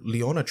healer,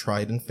 Leona,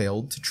 tried and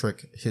failed to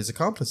trick his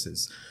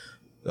accomplices.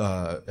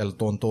 El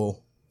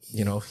Tonto,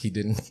 he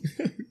didn't...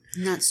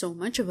 Not so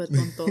much of a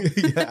tonto.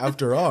 Yeah,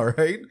 after all,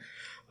 right?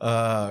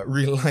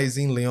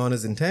 Realizing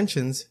Leona's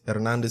intentions,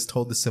 Hernandez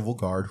told the civil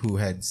guard who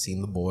had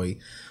seen the boy,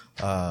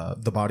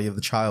 the body of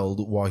the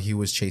child while he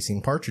was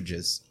chasing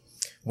partridges.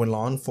 When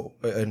law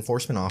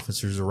enforcement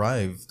officers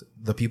arrived,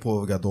 the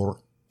people of Gador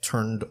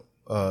turned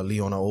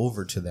Leona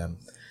over to them,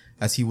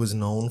 as he was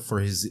known for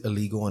his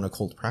illegal and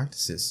occult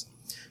practices.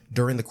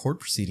 During the court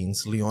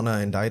proceedings, Leona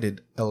indicted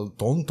El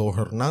Tonto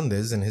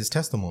Hernandez in his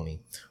testimony,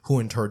 who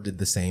in turn did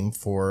the same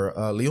for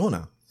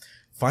Leona.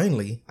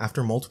 Finally,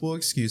 after multiple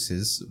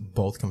excuses,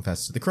 both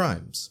confessed to the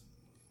crimes.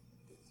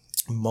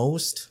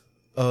 Most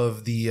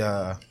of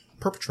the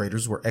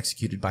perpetrators were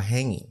executed by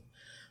hanging.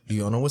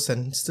 Leona was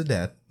sentenced to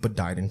death, but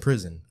died in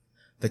prison.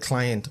 The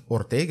client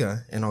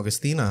Ortega and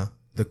Augustina,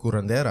 the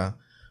curandera,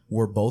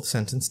 were both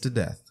sentenced to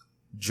death.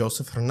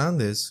 Joseph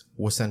Hernandez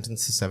was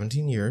sentenced to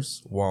 17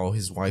 years, while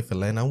his wife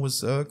Elena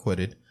was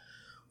acquitted.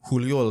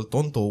 Julio El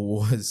Tonto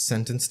was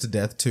sentenced to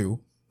death too,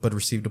 but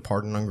received a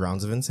pardon on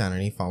grounds of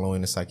insanity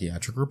following a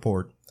psychiatric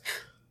report.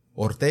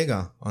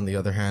 Ortega, on the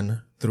other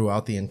hand,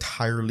 throughout the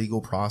entire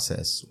legal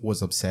process,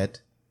 was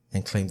upset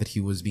and claimed that he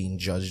was being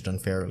judged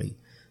unfairly,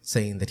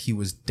 saying that he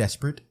was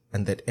desperate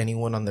and that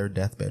anyone on their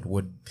deathbed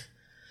would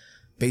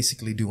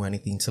basically do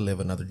anything to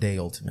live another day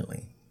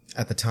ultimately.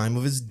 At the time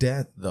of his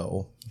death,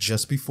 though,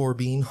 just before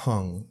being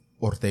hung,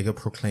 Ortega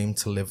proclaimed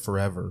to live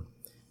forever.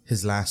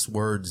 His last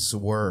words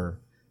were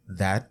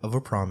that of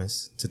a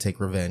promise to take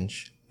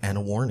revenge and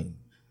a warning.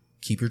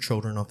 Keep your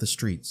children off the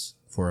streets,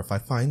 for if I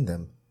find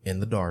them in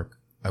the dark,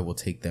 I will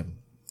take them,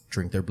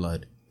 drink their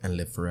blood, and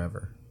live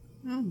forever.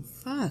 Oh,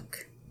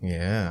 fuck.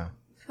 Yeah.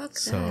 Fuck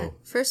that.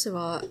 First of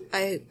all,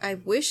 I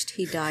wished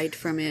he died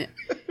from it.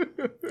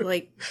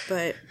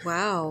 But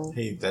wow.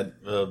 Hey,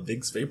 that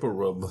Vicks Vapor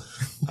Rub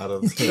out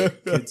of the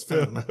kids'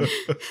 film.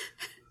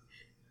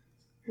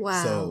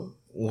 Wow. So,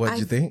 what'd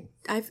you think?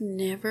 I've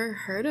never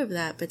heard of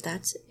that, but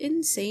that's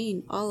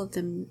insane. All of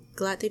them,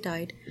 glad they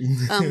died.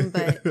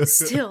 But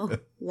still,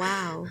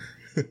 wow.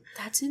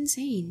 That's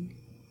insane.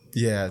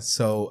 Yeah,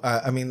 so,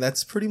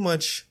 that's pretty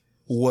much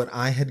what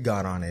I had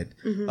got on it.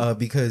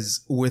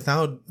 Because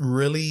without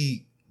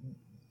really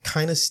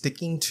kind of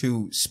sticking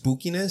to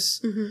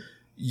spookiness,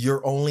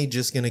 you're only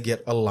just going to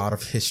get a lot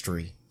of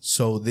history.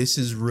 So this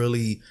is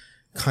really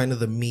kind of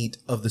the meat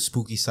of the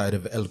spooky side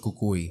of El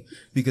Cucuy.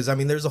 Because,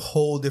 there's a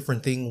whole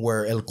different thing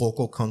where El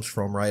Coco comes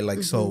from, right?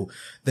 Like, so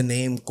the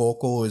name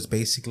Coco is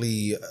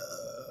basically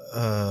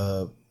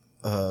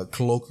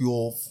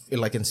colloquial,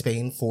 like in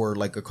Spain, for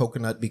like a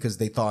coconut, because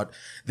they thought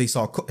they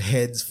saw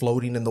heads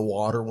floating in the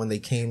water when they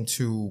came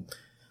to,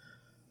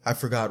 I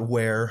forgot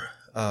where,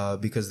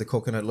 because the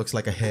coconut looks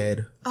like a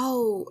head.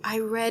 Oh, I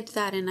read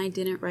that and I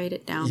didn't write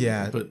it down.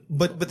 Yeah,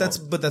 but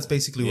that's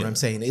basically what I'm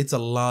saying. It's a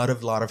lot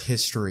of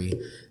history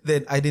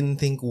that I didn't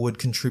think would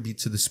contribute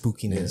to the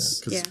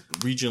spookiness. Because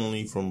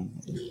regionally, from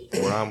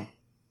where I'm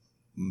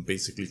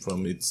basically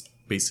from, it's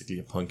basically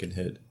a pumpkin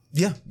head.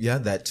 Yeah,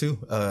 that too.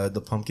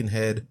 The pumpkin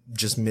head,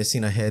 just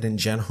missing a head in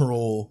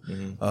general.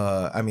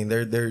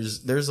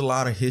 There's a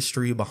lot of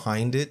history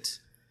behind it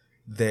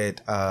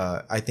that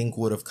I think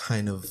would have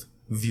kind of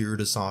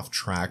veered us off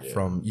track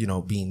from,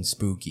 being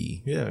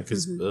spooky. Yeah,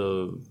 because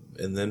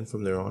and then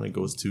from there on it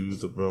goes to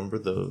the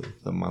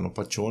Mano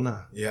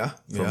Pachona. Yeah.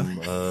 From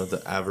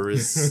the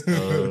avarice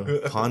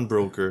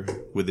pawnbroker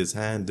with his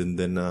hand. And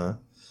then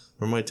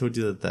remember I told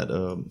you that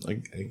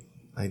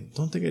I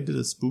don't think I did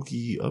a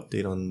spooky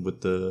update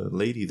with the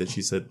lady that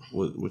she said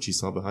what she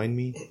saw behind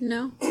me.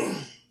 No.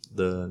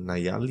 the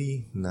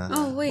Nayali.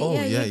 Oh wait, Oh,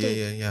 yeah, yeah, you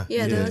did. yeah.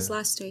 Yeah, that Yeah. was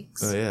last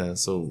week's. Oh yeah,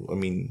 so I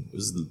mean, it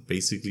was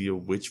basically a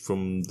witch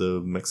from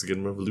the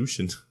Mexican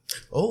Revolution.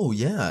 Oh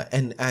yeah,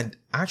 and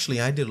actually,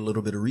 I did a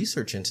little bit of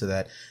research into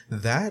that.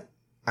 That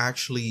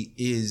actually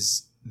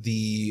is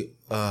the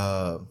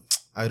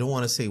I don't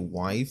want to say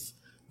wife,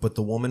 but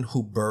the woman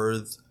who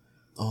birthed.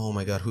 Oh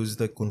my God, who's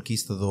the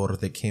conquistador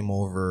that came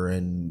over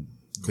and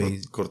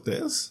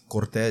Cortez?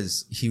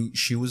 Cortez?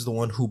 She was the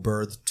one who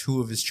birthed 2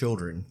 of his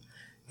children,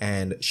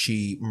 and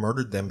she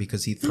murdered them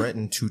because he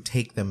threatened to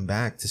take them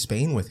back to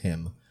Spain with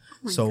him.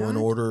 So in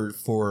order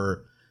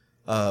for,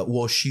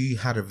 she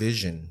had a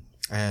vision.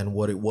 And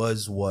what it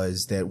was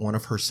that one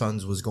of her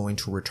sons was going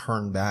to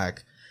return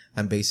back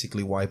and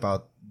basically wipe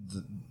out,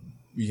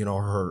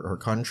 her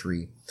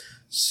country.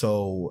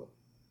 So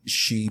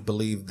she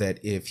believed that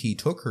if he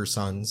took her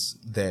sons,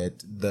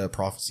 that the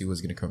prophecy was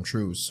going to come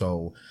true.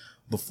 So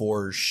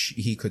before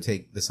he could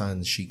take the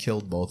sons, she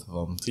killed both of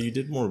them. So you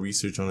did more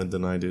research on it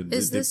than I did.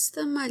 Is this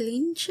the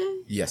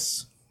Malinche?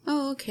 Yes.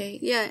 Oh, okay.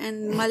 Yeah,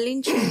 and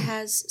Malinche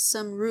has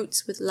some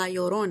roots with La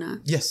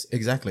Llorona. Yes,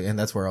 exactly. And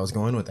that's where I was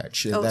going with that.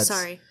 That's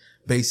sorry.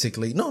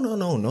 Basically,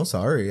 no,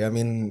 sorry. I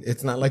mean,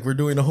 it's not like we're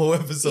doing a whole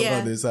episode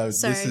on this. Sorry.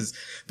 This is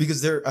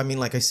because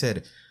like I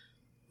said,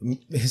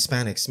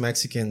 Hispanics,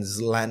 Mexicans,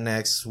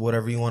 Latinx,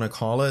 whatever you want to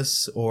call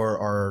us, or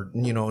our,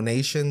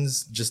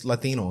 nations, just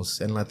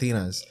Latinos and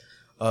Latinas.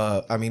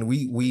 I mean,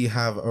 we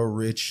have a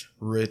rich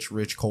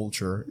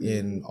culture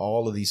in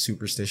all of these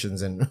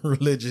superstitions and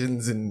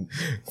religions and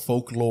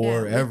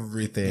folklore,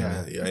 everything.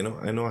 Yeah,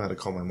 I know how to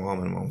call my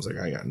mom, and mom was like,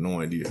 I got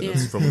no idea. Yeah.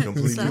 That's from a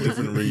completely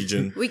different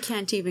region. We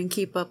can't even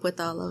keep up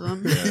with all of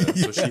them. Yeah,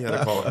 so she had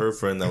to call her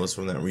friend that was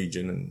from that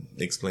region and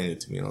explain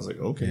it to me, and I was like,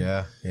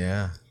 okay.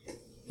 Yeah.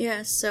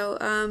 Yeah, so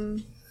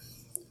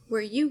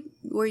were you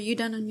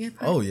done on your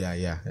part? Oh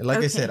yeah. Like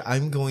I said,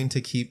 I'm going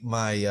to keep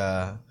my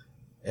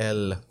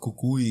El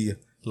Cucuy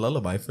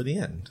lullaby for the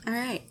end. All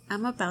right,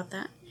 I'm about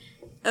that.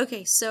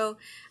 Okay, so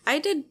I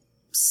did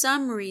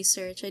some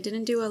research. I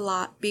didn't do a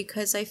lot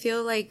because I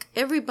feel like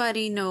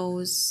everybody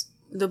knows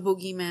the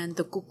boogeyman,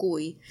 the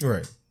cucuy.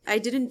 Right. I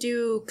didn't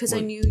do because I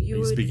knew Are you you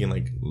would. speaking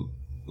like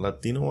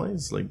Latino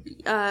wise, like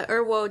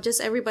Just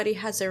everybody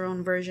has their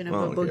own version of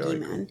a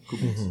boogeyman.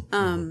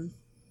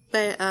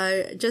 But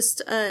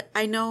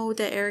I know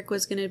that Eric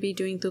was going to be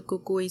doing the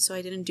cucuy, so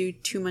I didn't do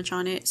too much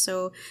on it.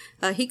 So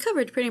he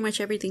covered pretty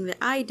much everything that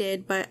I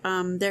did, but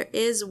there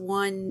is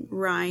one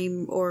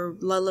rhyme or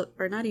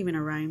not even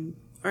a rhyme,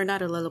 or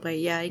not a lullaby,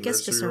 yeah, I guess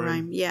just a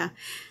rhyme, yeah,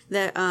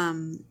 that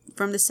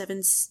from the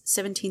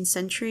 17th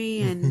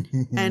century,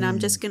 and I'm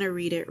just going to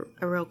read it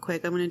real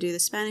quick. I'm going to do the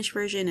Spanish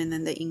version and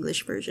then the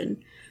English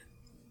version.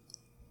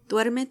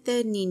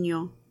 Duérmete,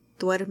 niño,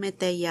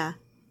 duérmete ya,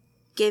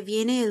 que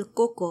viene el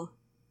coco.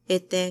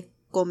 Te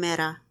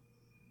comerá.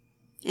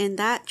 And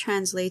that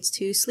translates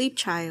to, sleep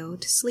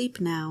child,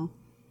 sleep now.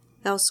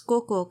 Else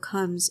Coco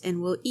comes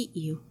and will eat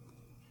you.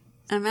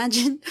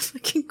 Imagine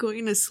fucking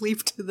going to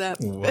sleep to that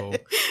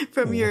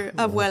from your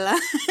abuela.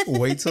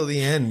 Wait till the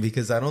end,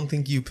 because I don't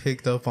think you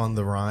picked up on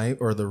the rhyme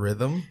or the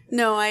rhythm.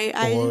 No,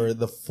 I or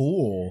the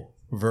full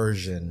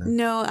version.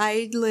 No,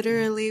 I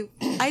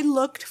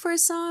looked for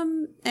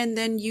some, and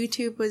then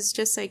YouTube was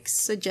just like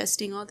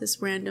suggesting all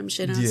this random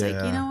shit. I was like,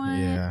 you know what?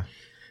 Yeah.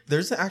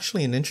 There's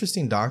actually an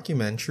interesting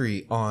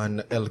documentary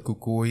on El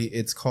Cucuy.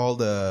 It's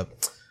called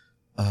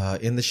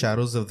In the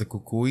Shadows of the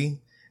Cucuy.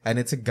 And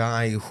it's a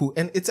guy who,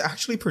 and it's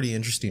actually pretty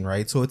interesting,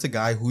 right? So it's a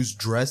guy who's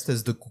dressed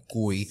as the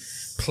Cucuy,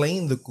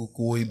 playing the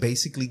Cucuy,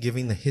 basically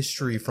giving the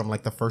history from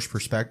like the first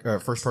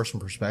person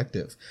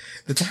perspective.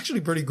 That's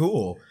actually pretty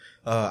cool.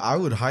 I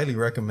would highly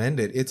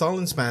recommend it. It's all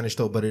in Spanish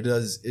though, but it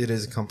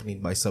is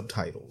accompanied by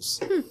subtitles.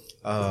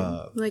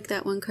 Like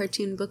that one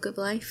cartoon, Book of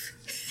Life.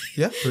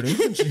 Yeah, pretty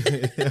much.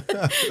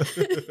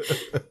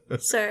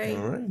 Sorry.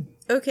 all right.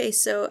 Okay,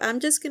 so I'm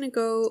just going to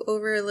go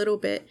over a little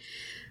bit.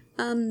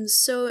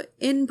 So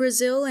in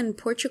Brazil and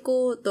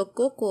Portugal, the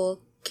coco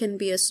can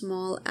be a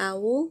small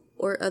owl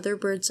or other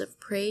birds of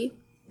prey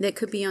that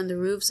could be on the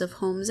roofs of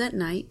homes at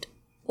night,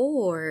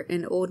 or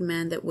an old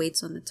man that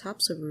waits on the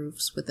tops of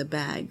roofs with a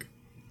bag.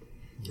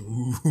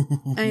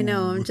 I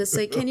know, I'm just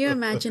like, can you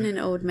imagine an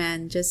old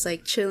man just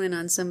like chilling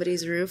on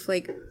somebody's roof?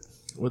 Like,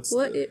 what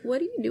are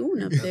you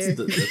doing up there?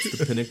 That's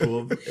the pinnacle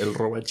of El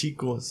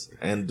Robachicos.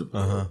 And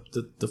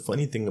the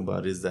funny thing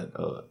about it is that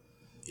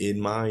in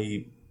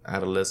my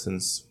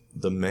adolescence,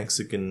 the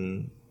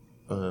Mexican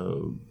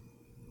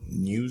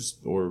news,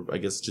 or I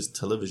guess just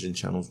television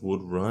channels,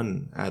 would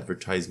run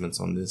advertisements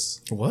on this.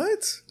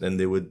 What? And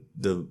they would,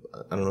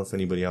 I don't know if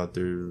anybody out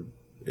there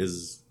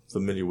is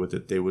familiar with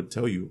it, they would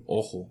tell you,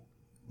 ojo,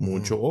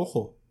 mucho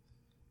ojo.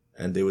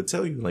 And they would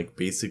tell you, like,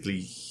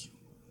 basically,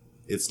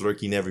 it's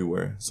lurking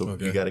everywhere. So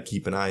you got to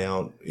keep an eye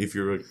out.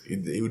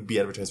 It would be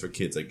advertised for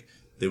kids. Like,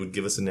 they would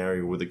give a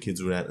scenario where the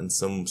kids were at and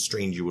some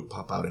stranger would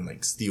pop out and,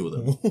 like, steal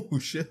them. Oh,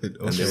 shit.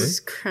 Okay.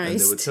 Jesus Christ. And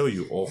they would tell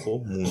you,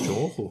 ojo, mucho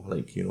ojo.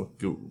 Like,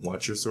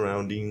 watch your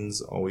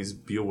surroundings, always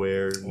be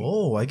aware.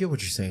 Oh, I get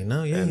what you're saying.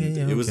 No, yeah, And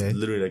yeah. it was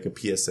literally like a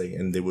PSA,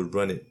 and they would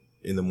run it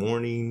in the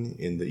morning,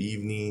 in the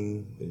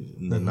evening,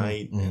 in the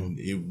night, and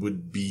it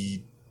would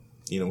be,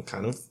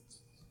 kind of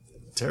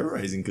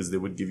terrorizing because they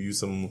would give you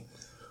some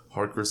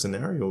hardcore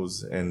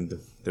scenarios, and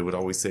they would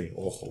always say,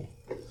 "Ojo,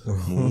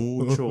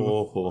 mucho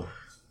ojo."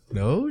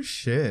 No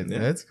shit. Yeah.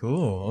 That's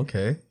cool.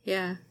 Okay.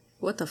 Yeah.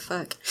 What the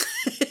fuck?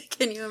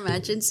 Can you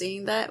imagine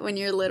seeing that when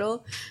you're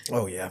little?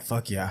 Oh yeah,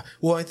 fuck yeah.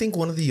 Well, I think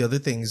one of the other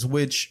things,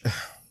 which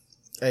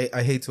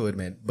I hate to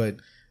admit, but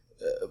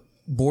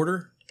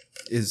border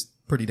is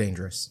pretty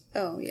dangerous,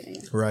 Oh, yeah,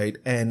 yeah. right?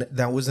 And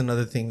that was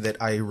another thing that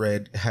I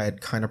read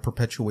had kind of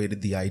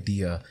perpetuated the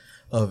idea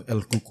of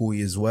El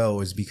Cucuy as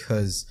well, is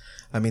because,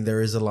 I mean,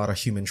 there is a lot of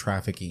human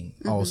trafficking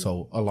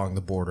also along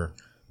the border,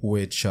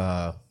 which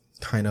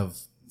kind of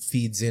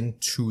feeds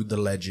into the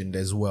legend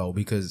as well,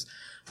 because,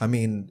 I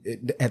mean,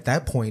 at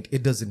that point,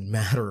 it doesn't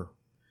matter.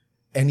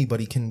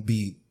 Anybody can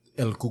be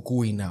El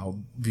Cucuy now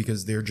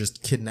because they're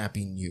just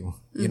kidnapping you.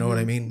 You know what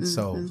I mean?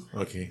 So,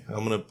 Okay,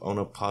 I'm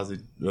gonna pause it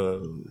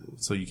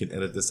so you can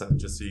edit this out,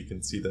 just so you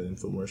can see the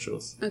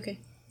infomercials. Okay.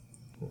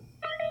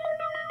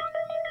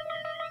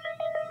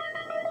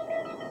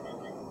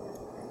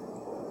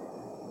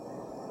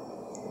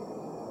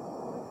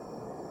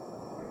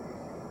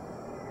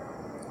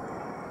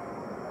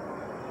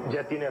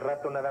 Ya tiene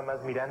rato nada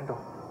más mirando.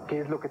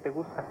 ¿Qué es lo que te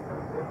gusta?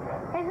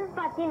 Esos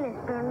patines,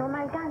 pero no me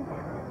alcanza.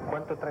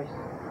 ¿Cuánto traes?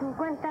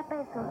 50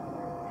 pesos.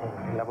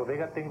 En la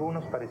bodega tengo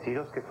unos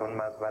parecidos que son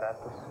más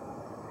baratos.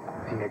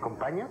 Si me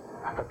acompañas,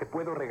 hasta te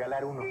puedo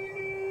regalar unos.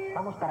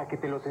 Vamos para que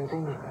te los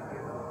enseñe.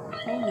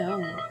 Oh, no.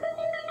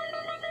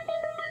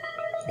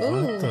 What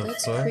Ooh, the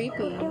that's fuck? ¿Por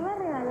creepy. qué va a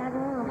regalar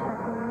unos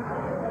patines?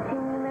 Si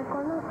ni me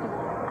conoce,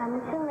 a mí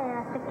se me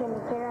hace que me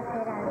quiere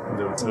hacer algo.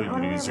 They would tell you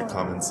Mejor to me use your voy.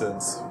 common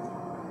sense,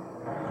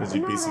 because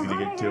you No, basically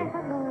mejor get killed.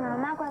 regresa con mi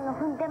mamá cuando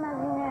junte más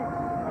dinero.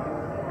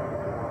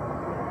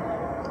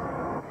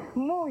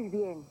 Muy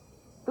bien.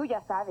 Tú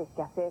ya sabes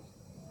qué hacer.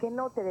 Que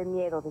no te dé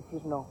miedo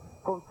decir no.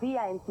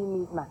 Confía en ti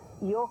misma.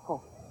 Y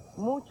ojo,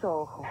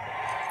 mucho ojo.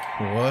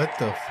 what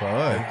the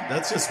fuck?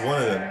 That's just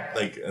one of them.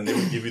 Like, and they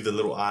would give you the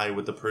little eye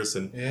with the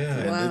person. Yeah.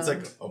 And Wow. it's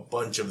like a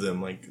bunch of them,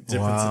 like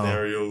different Wow.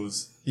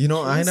 scenarios. You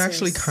know, I'd Jesus.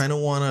 actually kind of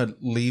want to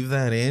leave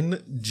that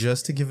in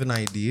just to give an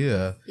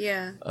idea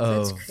Yeah,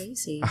 that's Of-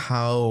 crazy.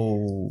 how.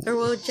 Or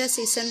well,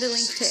 Jesse, send the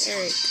link to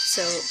Eric.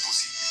 So,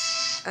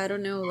 I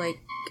don't know, like,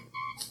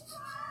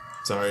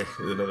 Sorry,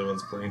 another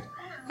one's playing.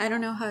 I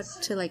don't know how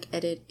to, like,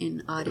 edit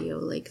in audio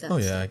like that. Oh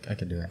yeah, I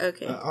can do that.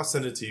 Okay. I'll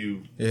send it to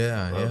you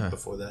Yeah.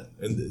 before that.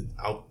 And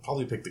I'll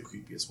probably pick the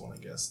creepiest one, I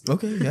guess.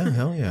 Okay, yeah,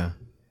 hell yeah.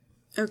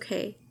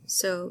 Okay,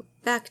 so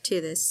back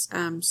to this.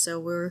 So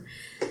we're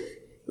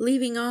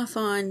leaving off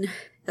on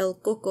El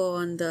Coco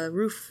on the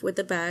roof with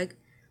the bag.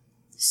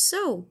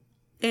 So,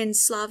 in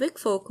Slavic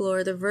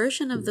folklore, the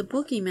version of the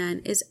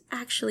boogeyman is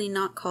actually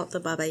not called the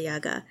Baba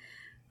Yaga,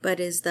 but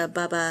is the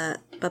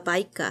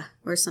Babaika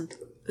or something.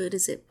 What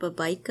is it?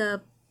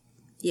 Babaika?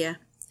 Yeah.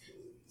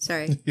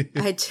 Sorry.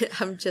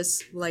 I'm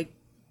just like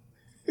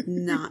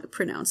not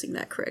pronouncing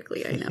that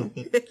correctly. I know.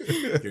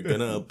 You're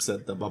gonna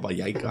upset the Baba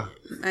Yaga.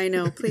 I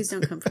know. Please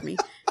don't come for me.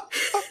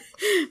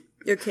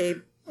 Okay,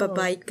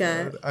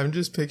 Babaika. I'm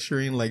just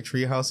picturing like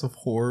Treehouse of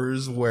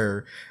Horrors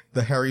where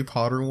the Harry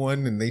Potter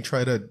one and they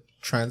try to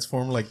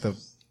transform like the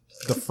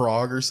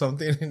frog or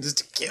something and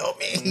just kill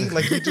me.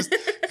 Like you just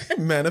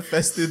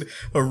manifested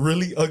a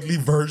really ugly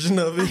version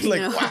of it.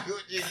 Like, know. why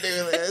would you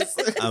do this?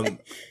 I'm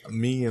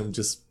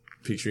just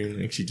picturing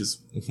like she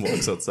just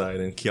walks outside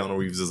and Keanu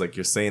Reeves is like,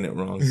 "You're saying it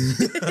wrong."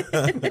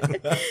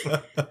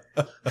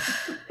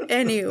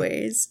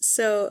 Anyways,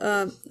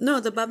 so no,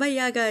 the Baba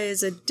Yaga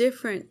is a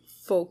different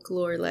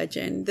folklore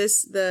legend.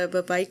 The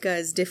Babaika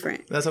is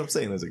different. That's what I'm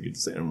saying. I was like, "You're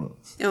saying it wrong."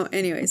 Oh,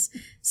 anyways,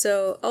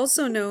 so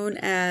also known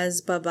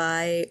as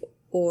Babai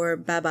or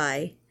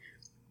Babai.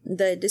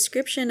 The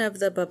description of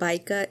the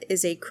Babaika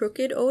is a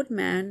crooked old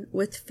man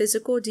with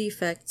physical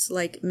defects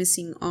like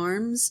missing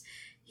arms.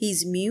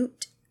 He's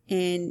mute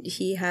and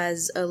he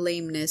has a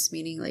lameness,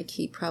 meaning like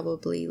he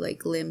probably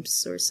like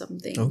limps or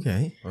something.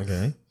 Okay.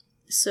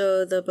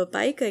 So the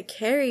Babaika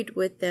carried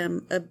with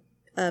them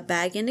a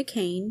bag and a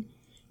cane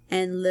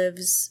and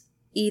lives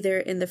either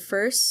in the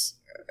forest,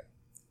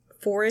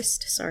 lives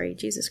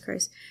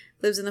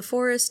in the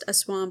forest, a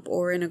swamp,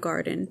 or in a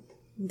garden.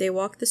 They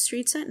walk the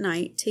streets at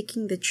night,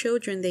 taking the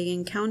children they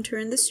encounter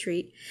in the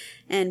street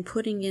and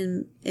putting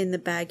in the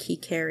bag he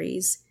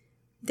carries.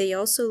 They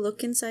also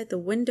look inside the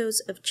windows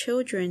of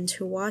children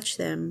to watch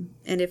them,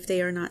 and if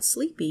they are not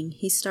sleeping,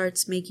 he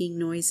starts making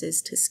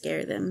noises to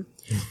scare them.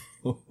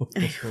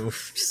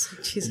 Just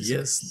like, Jesus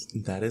Yes,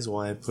 that is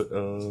why I put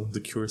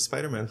the Cure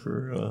Spider-Man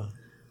for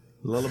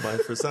Lullaby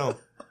for Sal.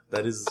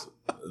 That is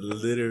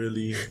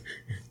literally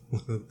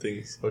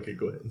things. Okay,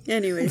 go ahead.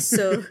 Anyway,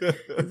 so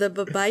the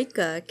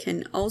Babaika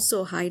can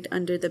also hide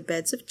under the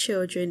beds of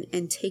children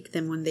and take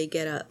them when they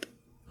get up.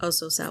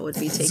 Also, Sal would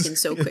be taken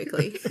so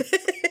quickly.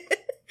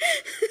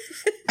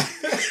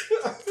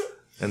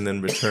 And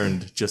then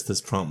returned just as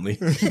promptly.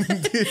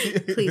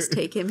 Please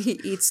take him. He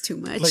eats too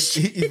much. Like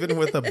even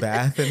with a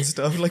bath and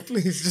stuff, like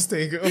please just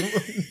take him.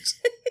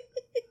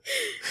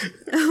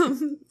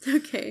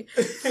 Okay.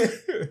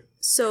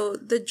 So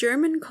the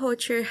German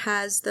culture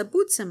has the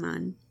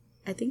Butzemann.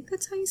 I think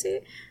that's how you say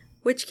it.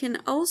 Which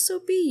can also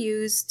be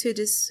used to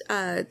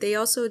they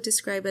also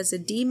describe as a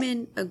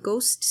demon, a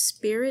ghost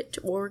spirit,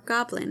 or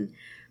goblin.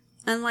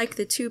 Unlike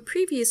the two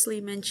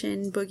previously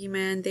mentioned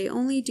boogeyman,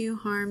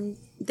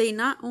 they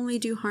not only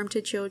do harm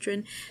to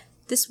children,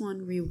 this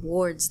one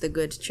rewards the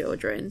good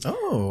children.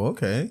 Oh,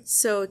 okay.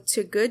 So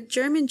to good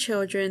German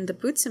children, the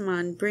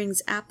Butzemann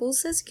brings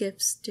apples as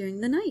gifts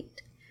during the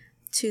night.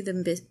 To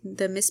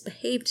the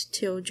misbehaved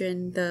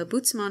children, the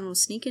Butzemann will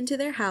sneak into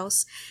their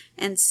house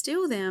and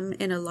steal them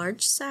in a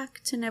large sack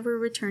to never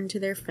return to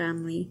their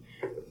family.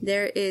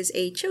 There is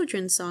a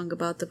children's song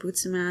about the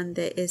Butzemann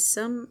that is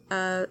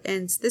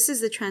and this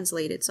is the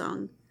translated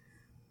song.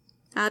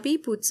 Abi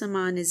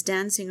Butzemann is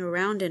dancing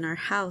around in our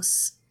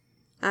house.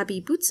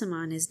 Abi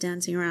Butzemann is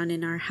dancing around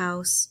in our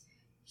house.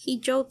 He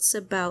jolts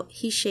about,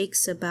 he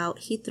shakes about,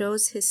 he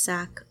throws his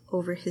sack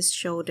over his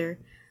shoulder.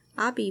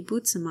 Abi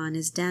Butzemann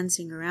is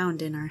dancing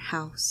around in our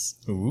house.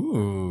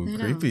 Ooh,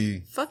 creepy.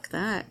 Fuck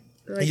that.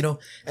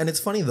 And it's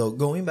funny though,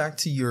 going back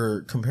to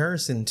your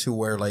comparison to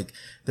where like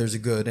there's a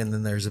good and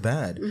then there's a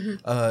bad.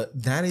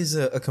 That is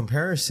a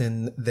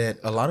comparison that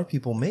a lot of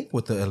people make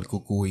with the El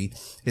Cucuy,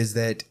 is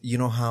that you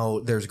know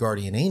how there's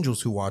guardian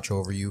angels who watch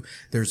over you.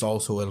 There's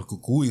also El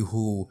Cucuy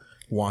who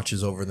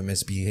watches over the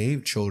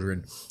misbehaved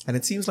children. And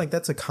it seems like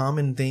that's a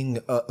common thing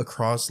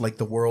across like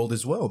the world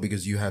as well,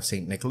 because you have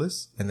Saint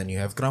Nicholas and then you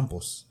have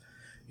Krampus.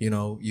 You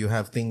know, you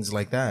have things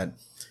like that.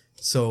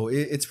 So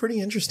it's pretty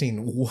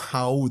interesting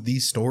how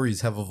these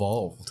stories have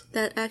evolved.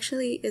 That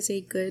actually is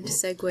a good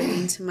segue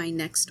into my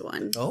next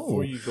one. Oh,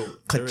 before you go,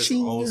 there is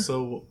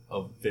also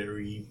a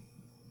very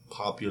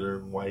popular,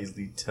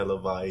 widely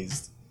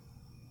televised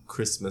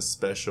Christmas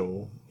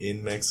special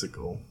in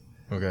Mexico.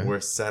 Okay.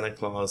 Where Santa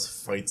Claus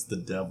fights the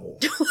devil.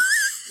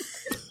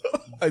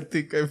 I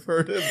think I've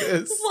heard of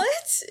this.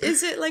 What?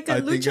 Is it like a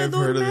I think I've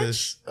heard luchador of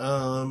match?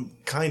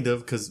 this. Kind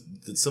of, because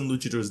some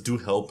luchadors do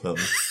help him.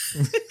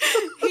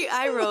 He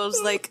eye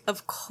rolls like,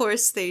 of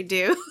course they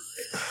do.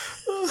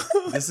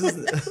 This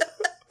is...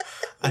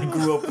 I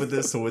grew up with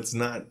this, so it's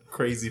not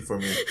crazy for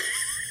me.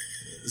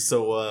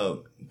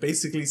 So,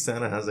 basically,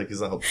 Santa has, like,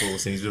 his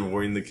outpost, and he's been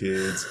worrying the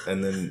kids,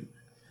 and then...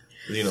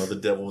 You know, the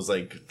devil was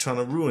like trying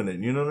to ruin it.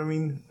 You know what I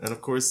mean? And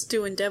of course,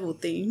 Doing devil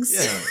things.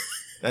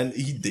 yeah. And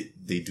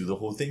they do the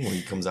whole thing where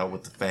he comes out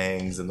with the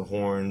fangs and the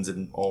horns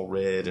and all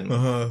red, and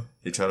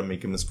they try to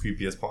make him as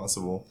creepy as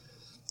possible.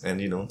 And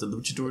you know, the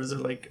luchadors are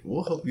like,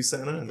 "We'll help you,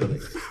 Santa," and they're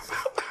like,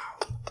 "Pow,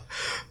 pow,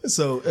 pow."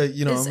 So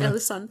you know, Is El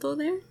Santo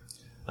there?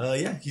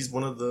 Yeah, he's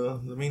one of the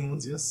main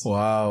ones. Yes.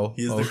 Wow.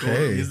 He is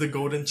he's the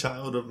golden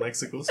child of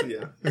Mexico. So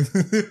yeah.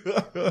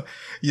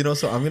 You know,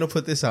 so I'm gonna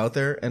put this out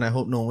there, and I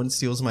hope no one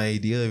steals my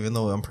idea, even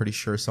though I'm pretty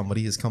sure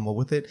somebody has come up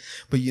with it.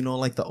 But you know,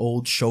 like the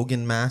old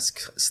Shogun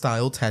mask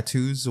style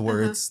tattoos,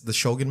 where it's the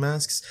Shogun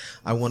masks.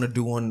 I want to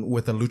do one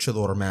with a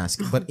luchador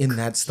mask, but in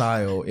that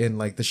style, in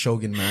like the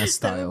Shogun mask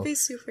That style. would be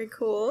super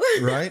cool.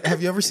 Right?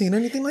 Have you ever seen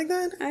anything like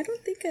that? I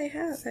don't think I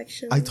have,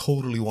 actually. I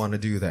totally want to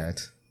do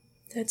that.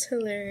 That's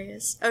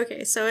hilarious.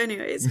 Okay, so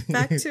anyways,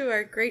 back to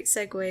our great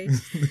segue.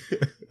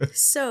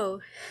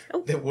 So...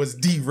 Oh, That was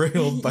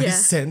derailed by Yeah.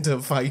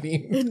 Santa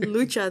fighting. in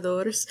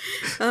luchadors.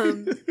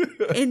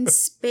 In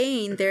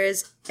Spain, there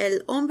is El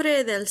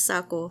Hombre del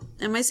Saco.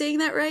 Am I saying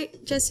that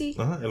right, Jesse?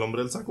 El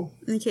hombre del saco.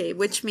 Okay,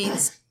 which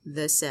means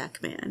the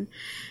sack man.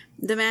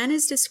 The man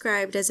is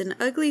described as an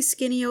ugly,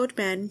 skinny old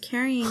man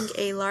carrying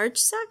a large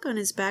sack on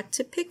his back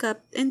to pick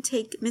up and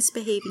take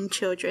misbehaving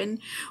children.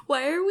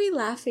 Why are we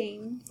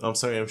laughing? I'm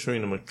sorry, I'm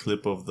showing him a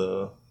clip of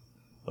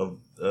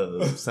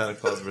Santa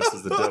Claus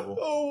versus the devil.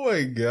 Oh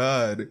my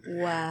god.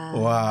 Wow.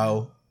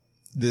 Wow.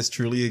 This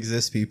truly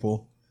exists,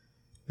 people.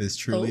 This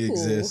truly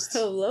exists.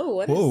 Hello,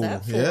 what Whoa, is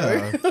that for?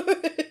 yeah.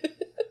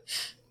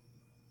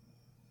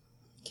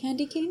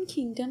 Candy Cane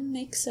Kingdom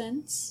makes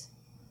sense.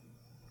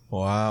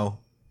 Wow.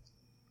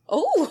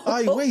 Oh!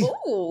 Ay, wait.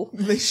 Oh.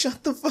 They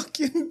shot the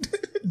fucking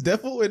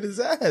devil in his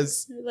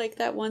ass. Like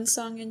that one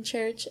song in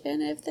church,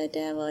 and if the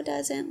devil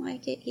doesn't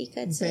like it, he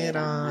could Sit sit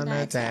on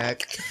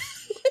attack.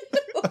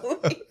 Oh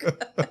my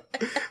god.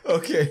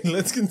 Okay,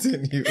 let's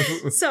continue.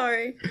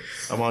 Sorry.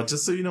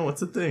 Just so you know,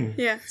 what's the thing?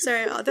 Yeah,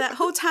 sorry. That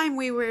whole time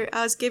I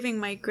was giving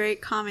my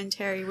great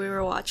commentary, we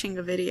were watching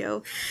a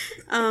video.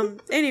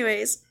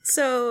 Anyways,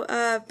 so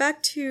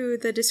back to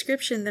the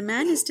description. The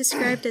man is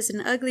described as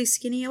an ugly,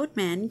 skinny old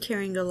man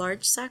carrying a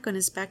large sack on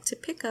his back to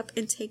pick up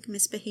and take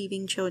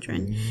misbehaving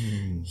children.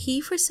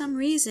 He, for some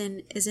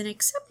reason, is an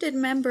accepted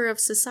member of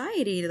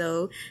society,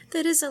 though,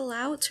 that is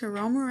allowed to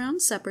roam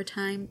around supper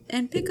time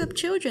and pick up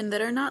children that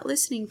are not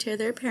listening to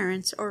their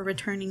parents or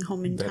returning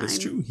home in time. That is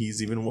true.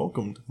 He's even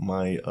welcomed.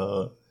 My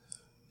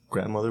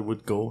grandmother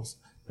would go,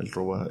 el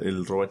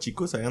roba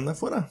chicos, ahí anda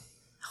afuera.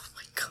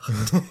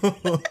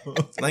 God.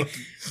 Like,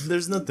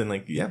 there's nothing.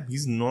 Like, yeah,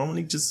 he's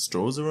normally just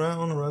strolls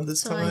around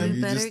this So time.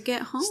 you better just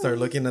get home. Start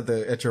looking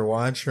at your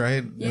watch,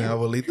 right? Yeah.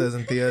 Abuelitas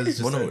and tias.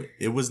 Just Well, no, like,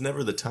 it was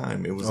never the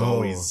time. It was Oh.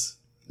 always,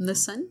 The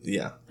sun?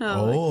 yeah.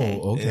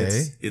 Oh, okay.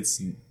 okay.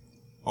 It's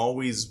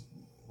always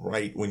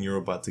right when you're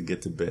about to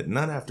get to bed.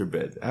 Not after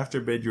bed.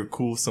 After bed, you're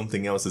cool.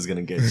 Something else is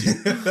gonna get you.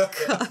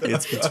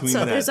 It's between So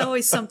that. there's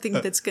always something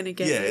that's gonna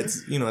get Yeah, you.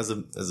 it's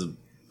as a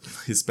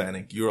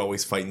Hispanic, you're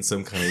always fighting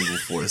some kind of evil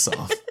force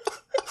off.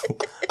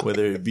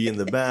 Whether it be in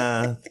the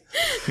bath,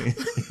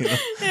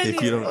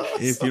 if you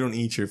don't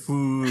eat your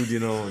food, if you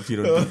don't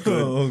do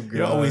good,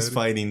 you're always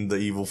fighting the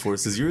evil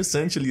forces. You're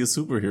essentially a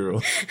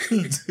superhero.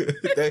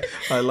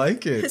 I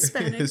like it.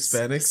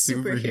 Hispanic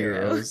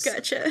superheroes.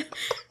 Gotcha.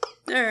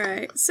 All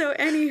right. So,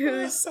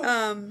 anywho's,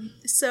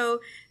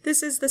 so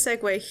this is the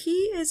segue.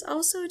 He is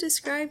also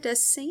described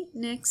as Saint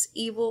Nick's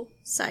evil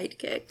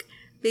sidekick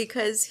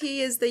because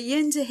he is the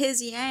yin to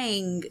his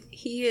yang.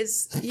 He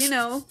is,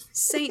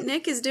 Saint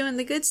Nick is doing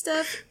the good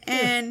stuff,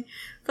 and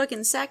fucking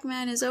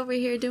Sackman is over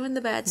here doing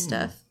the bad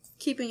stuff,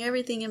 keeping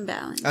everything in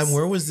balance. And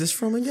where was this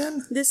from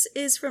again? This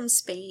is from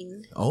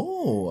Spain.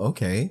 Oh,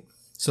 okay.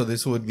 So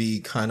this would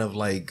be kind of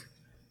like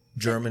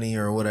Germany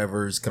or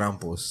whatever's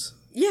Krampus.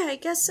 Yeah, I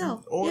guess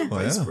so. Or Yeah.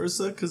 vice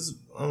versa, because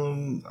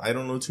I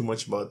don't know too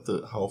much about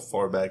how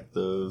far back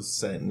the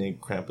Saint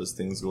Nick Krampus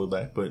things go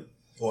back, but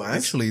Well,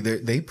 actually,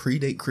 they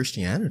predate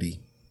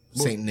Christianity.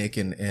 Saint Nick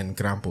and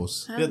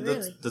Krampus. Oh, yeah,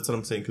 really? that's what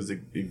I'm saying, because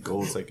it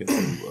goes like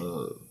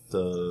into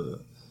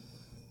the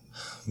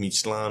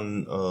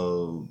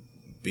Mictlan,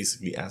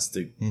 basically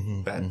Aztec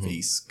bat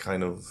face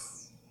kind of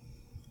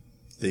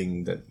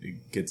thing that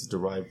it gets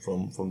derived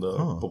from the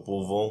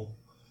Popovo.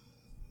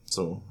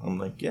 So I'm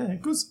like, yeah,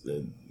 it goes,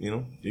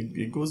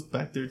 it goes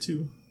back there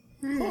too.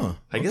 Huh,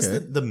 I guess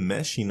okay. the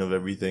meshing of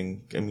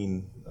everything. I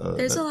mean,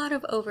 There's a lot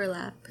of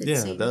overlap, it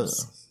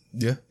seems.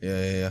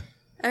 Yeah.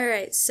 All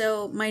right,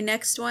 so my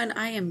next one,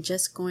 I am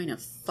just going to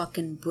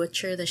fucking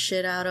butcher the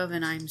shit out of,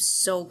 and I'm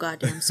so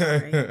goddamn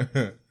sorry.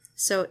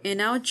 So in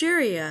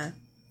Algeria,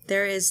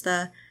 there is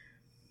the,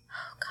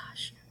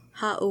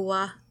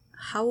 Hawa.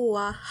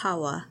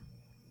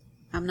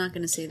 I'm not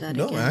going to say that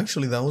No, again.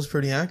 actually, that was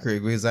pretty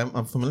accurate because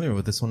I'm familiar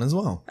with this one as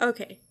well.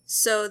 Okay,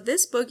 so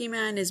this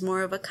boogeyman is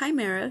more of a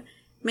chimera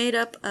made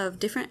up of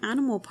different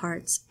animal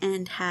parts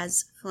and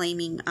has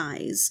flaming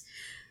eyes.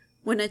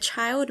 When a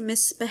child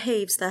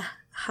misbehaves, the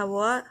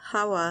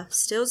Hawa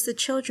steals the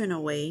children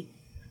away.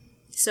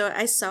 So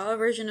I saw a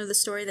version of the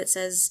story that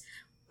says,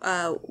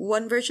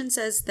 one version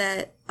says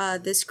that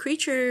this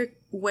creature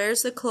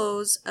wears the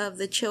clothes of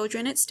the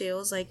children it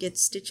steals, like it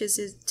stitches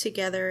it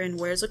together and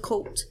wears a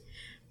coat.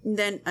 And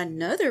then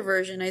another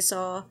version I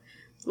saw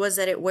was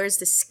that it wears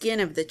the skin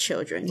of the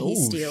children he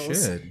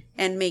steals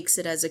and makes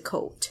it as a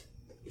coat.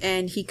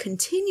 And he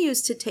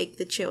continues to take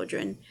the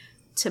children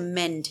to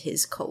mend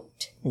his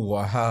coat.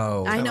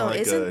 Wow. I know, like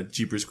isn't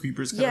Jeepers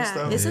Creepers kind of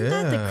stuff. Isn't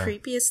that the Yeah.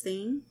 creepiest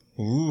thing?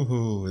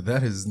 Ooh,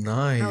 that is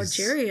nice.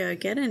 Algeria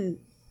getting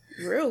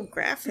real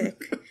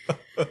graphic.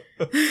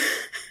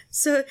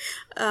 So,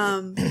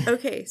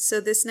 okay, so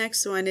this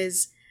next one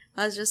is,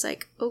 I was just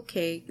like,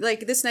 okay.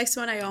 Like, this next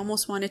one, I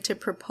almost wanted to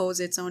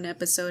propose its own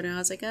episode, and I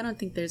was like, I don't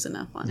think there's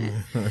enough on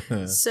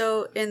it.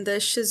 So, in the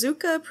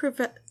Shizuoka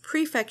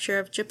prefecture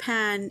of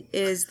Japan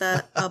is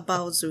the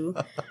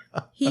Abaozu.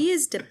 He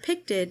is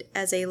depicted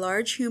as a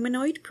large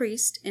humanoid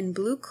priest in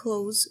blue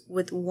clothes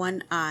with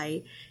one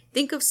eye.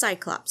 Think of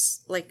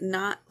Cyclops, like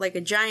not like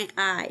a giant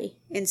eye,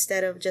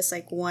 instead of just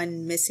like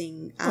one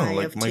missing eye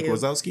like of Mike two.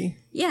 Wazowski?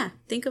 Yeah,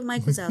 think of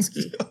Mike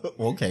Wazowski.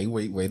 Okay,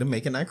 way to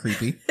make it not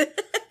creepy.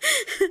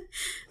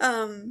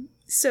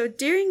 So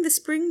during the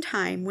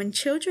springtime, when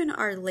children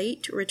are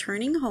late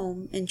returning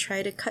home and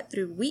try to cut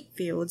through wheat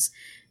fields,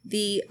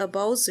 the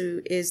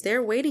Abaozu is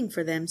there waiting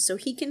for them so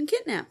he can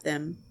kidnap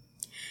them.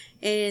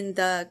 In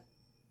the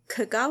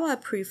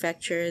Kagawa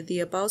prefecture, the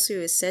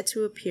Abaozu is said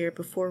to appear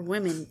before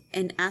women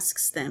and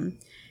asks them,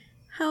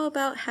 "How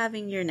about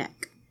having your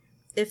neck?"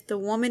 If the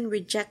woman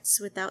rejects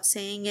without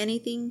saying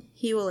anything,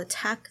 he will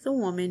attack the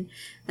woman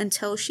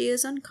until she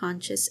is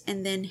unconscious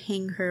and then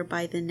hang her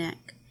by the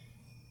neck.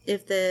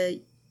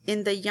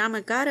 In the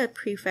Yamagata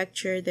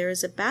prefecture, there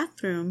is a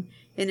bathroom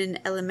in an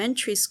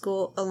elementary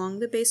school along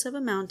the base of a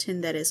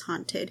mountain that is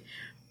haunted.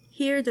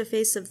 Here, the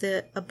face of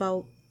the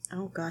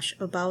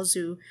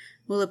Abaozu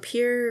will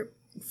appear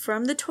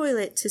from the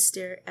toilet to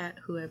stare at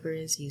whoever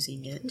is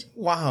using it.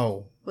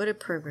 Wow. What a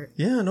pervert.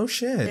 Yeah, no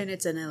shit. And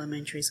it's an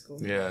elementary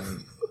school. Yeah,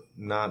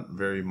 not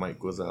very Mike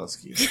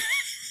Wazowski.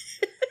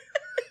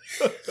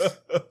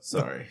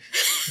 Sorry.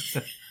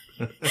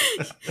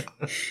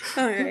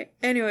 All right.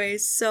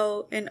 Anyways,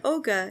 so in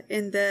Oga,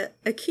 in the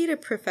Akita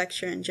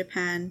prefecture in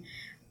Japan,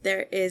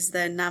 there is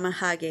the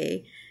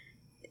Namahage,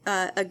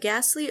 a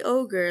ghastly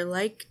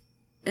ogre-like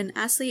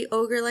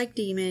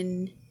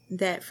demon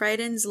that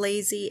frightens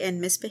lazy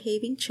and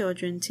misbehaving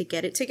children to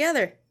get it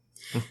together.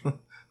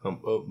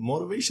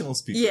 Motivational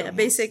speaker. Yeah,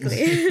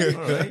 basically.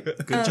 All right.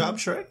 Good job,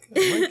 Shrek.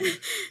 I like it.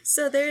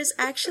 So there's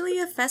actually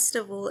a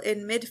festival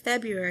in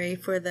mid-February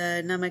for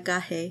the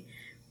Namagahe.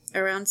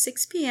 Around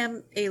 6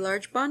 p.m., a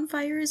large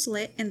bonfire is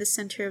lit in the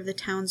center of the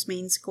town's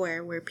main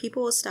square where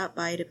people will stop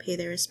by to pay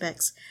their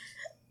respects.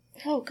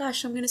 Oh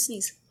gosh, I'm gonna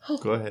sneeze. Oh.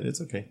 Go ahead.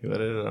 It's okay. You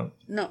edit it out.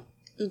 No,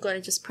 you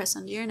gotta just press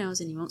under your nose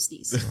and you won't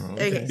sneeze.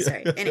 Okay,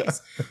 sorry.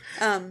 Anyways,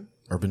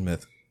 Urban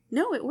myth.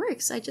 No, it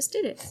works. I just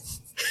did it.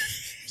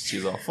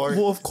 She's all fart.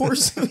 Well, of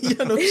course.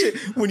 Yeah, no shit.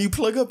 When you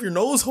plug up your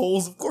nose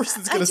holes, of course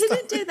it's I gonna didn't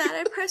stop. do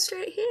that. I pressed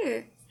right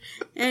here.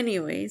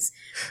 Anyways.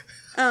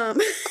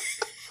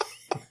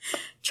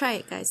 Try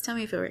it, guys. Tell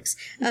me if it works.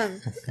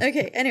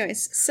 Okay,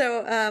 anyways.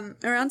 So,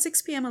 around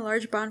 6 p.m., a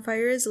large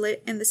bonfire is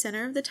lit in the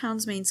center of the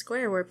town's main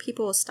square where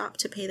people will stop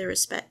to pay their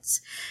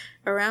respects.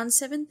 Around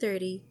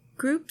 7:30,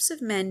 groups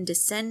of men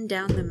descend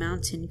down the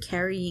mountain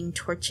carrying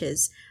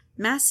torches,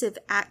 massive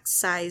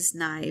axe-sized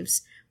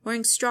knives,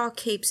 wearing straw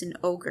capes and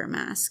ogre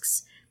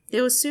masks. They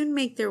will soon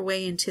make their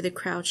way into the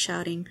crowd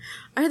shouting,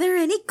 "Are there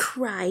any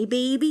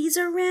crybabies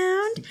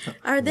around?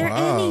 Are there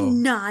any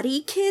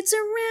naughty kids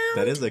around?"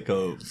 That is like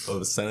a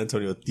San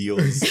Antonio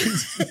Theo's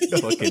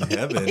fucking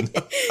heaven.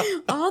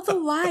 All the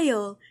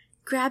while,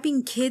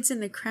 grabbing kids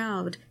in the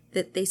crowd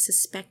that they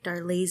suspect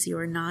are lazy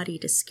or naughty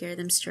to scare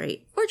them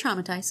straight or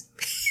traumatize.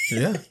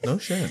 Yeah, no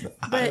shit.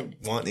 I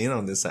want in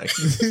on this,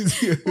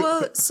 actually.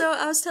 Well, so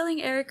I was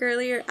telling Eric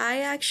earlier, I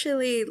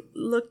actually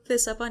looked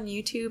this up on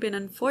YouTube, and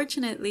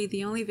unfortunately,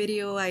 the only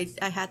video I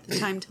had the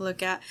time to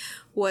look at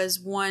was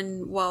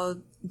one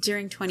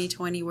during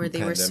 2020 where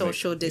they were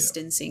social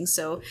distancing.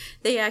 So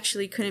they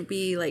actually couldn't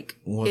be like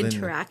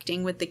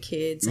interacting with the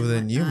kids. Well,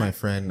 then you, my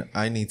friend,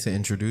 I need to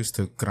introduce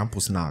to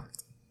Krampusnacht.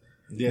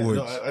 Yeah,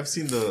 no, I've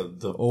seen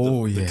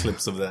the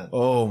clips of that.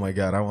 Oh my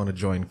god, I want to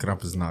join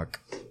Krampusnacht.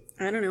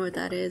 I don't know what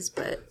that is,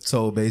 but...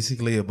 So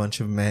basically a bunch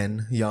of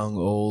men, young,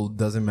 old,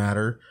 doesn't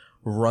matter,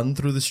 run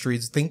through the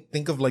streets.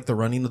 Think of like the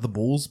running of the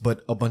bulls,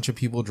 but a bunch of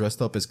people dressed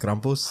up as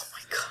Krampus. Oh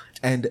my god.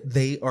 And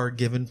they are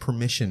given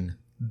permission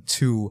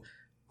to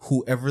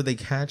whoever they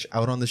catch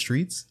out on the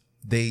streets,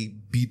 they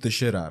beat the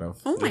shit out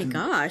of. Oh my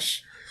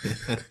gosh.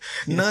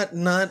 Not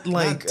like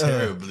Not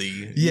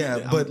terribly.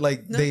 but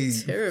like they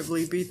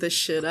terribly beat the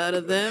shit out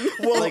of them.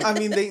 Well, I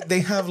mean they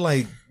have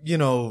like, you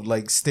know,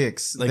 like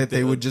sticks like that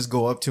they would just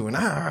go up to and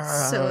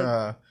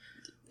So-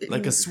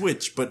 like a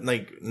switch, but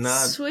like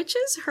not.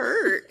 Switches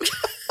hurt.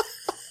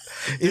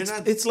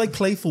 it's like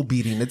playful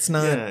beating. It's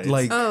not Yeah, it's-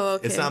 like Oh,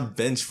 okay. It's not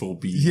vengeful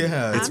beat.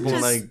 Yeah, it's more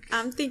like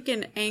I'm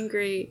thinking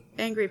angry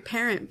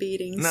parent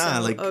beating. nah.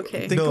 so, Like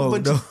okay. think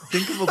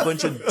of a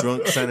bunch of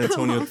drunk San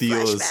Antonio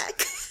Theos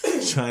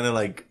Flashback. trying to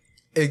like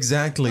Oh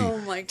exactly.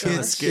 my gosh.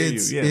 It's scare you,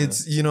 yeah.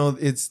 it's you know,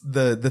 it's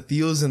the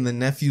Theos and the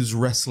nephews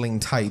wrestling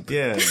type.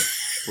 yeah,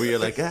 where you're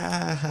like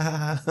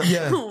ah.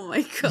 Yeah. Oh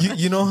my god.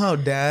 You know how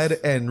Dad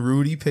and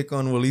Rudy pick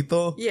on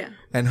Wilito? Yeah.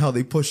 And how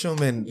they push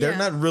him and they're Yeah.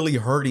 not really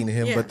hurting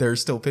him, Yeah. but they're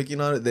still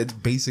picking on it. That's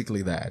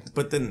basically that.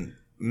 But then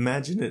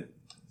imagine it.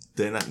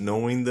 They're not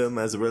knowing them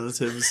as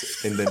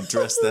relatives, and then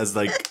dressed as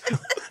like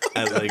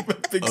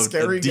Big a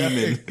scary guy.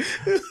 demon.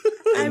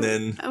 And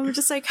then I'm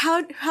just like,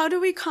 how do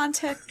we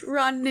contact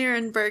Ron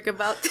Nierenberg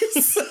about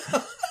this?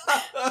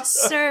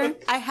 Sir,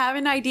 I have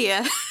an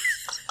idea.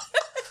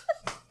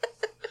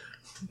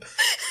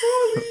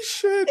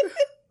 Shit.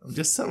 I'm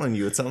just telling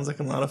you, it sounds like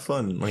a lot of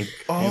fun. Like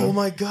Oh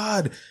my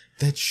god.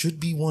 That should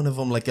be one of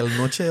them. Like El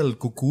Noche El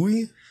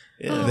Cucuy.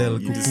 yeah, Del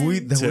you just Cucuy. That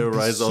would be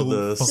terrorize all so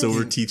the fucking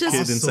silver teeth Just-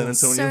 kid in San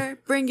awesome. Antonio. Sir,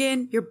 bring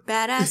in your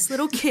badass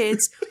little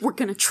kids. We're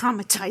gonna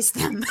traumatize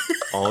them.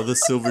 All the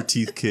silver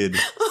teeth kid.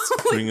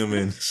 Bring them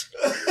in.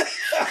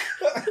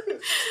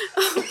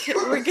 Okay,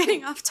 we're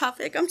getting off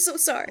topic. I'm so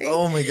sorry.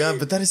 Oh my god,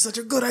 but that is such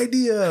a good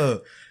idea.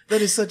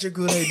 That is such a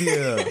good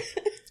idea.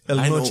 El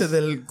I know- Noche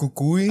del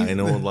Cucuy. I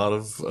know a lot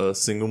of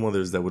single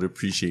mothers that would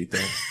appreciate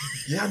that.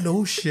 Yeah,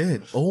 no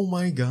shit. Oh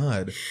my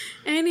god.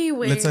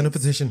 Anyway, Let's sign a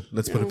petition.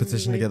 Let's put a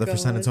petition my together for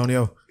San God.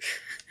 Antonio.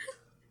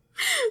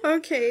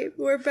 Okay,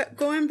 we're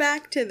going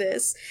back to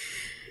this.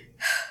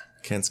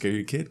 Can't scare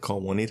your kid?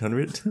 Call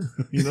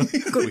 1-800. You know,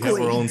 we have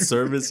our own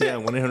service. Yeah,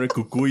 1-800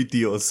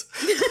 Tios.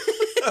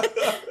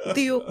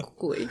 Tío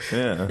Cucuy.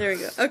 Yeah. There we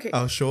go. Okay.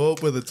 I'll show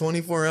up with a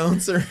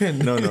 24-ouncer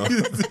and No.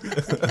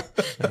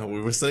 No, we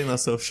were selling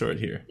ourselves short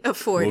here. A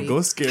 40. We'll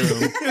go scare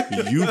them.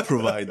 You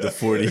provide the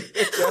 40.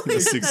 The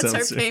 6 That's our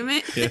ouncer.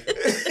 payment. Yeah.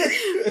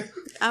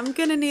 I'm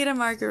gonna need a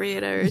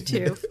margarita or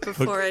two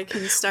before I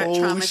can start oh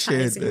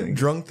traumatizing. shit.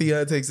 Drunk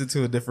Thea takes it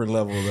to a different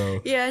level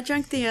though. Yeah,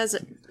 drunk Theas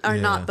are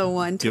not the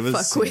one to Give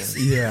fuck us- with.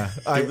 Yeah,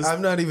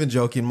 I'm not even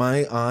joking.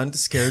 My aunt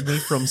scared me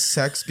from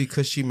sex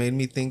because she made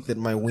me think that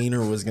my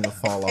wiener was gonna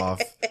fall off.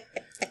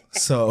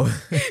 So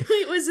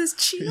Wait, was this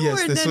Chino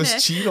yes, or this was Nene?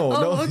 Chino.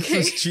 Oh, No, okay.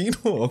 this was Chino.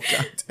 Oh,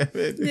 God damn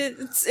it.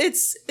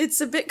 It's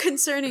a bit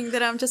concerning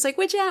that I'm just like,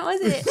 which aunt was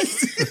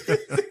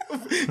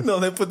it? No,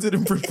 that puts it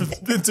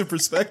into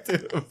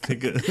perspective.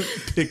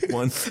 Pick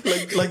one.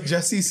 Like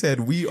Jesse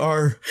said, we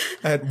are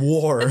at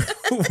war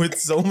with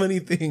so many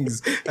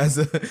things as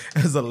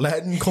a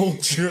Latin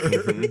culture.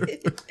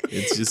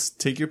 It's just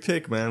take your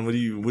pick, man. What do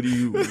you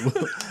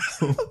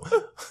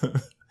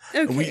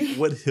Okay.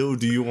 what hill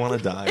do you want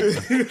to die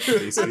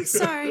on? I'm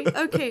sorry.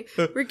 Okay,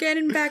 we're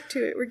getting back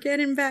to it.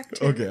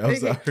 Okay, I'm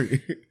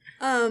sorry.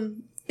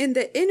 In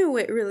the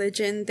Inuit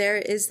religion, there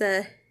is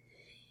the...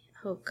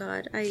 Oh,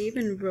 God. I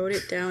even wrote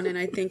it down, and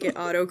I think it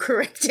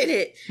auto-corrected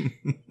it.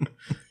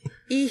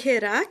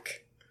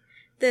 Ihirak.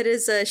 That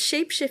is a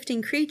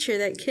shape-shifting creature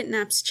that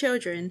kidnaps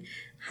children.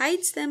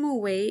 hides them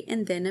away,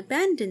 and then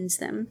abandons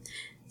them.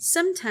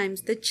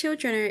 Sometimes the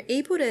children are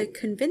able to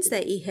convince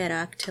the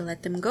Iherak to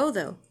let them go,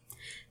 though.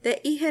 The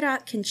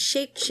Iherak can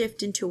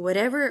shapeshift into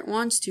whatever it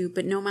wants to,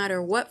 but no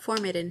matter what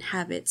form it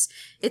inhabits,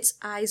 its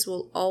eyes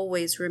will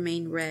always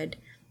remain red.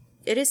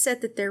 It is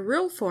said that their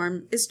real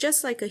form is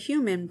just like a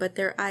human, but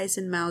their eyes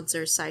and mouths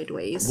are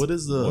sideways. What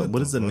is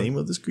the name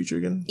of this creature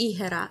again?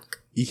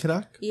 Iherak.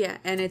 Iherak? Yeah,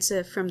 and it's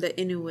from the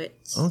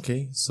Inuits.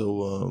 Okay,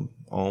 so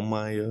all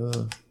my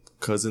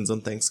cousins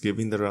on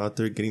Thanksgiving that are out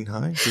there getting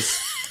high,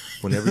 just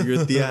whenever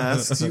your tia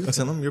asks you,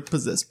 tell them you're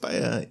possessed by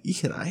a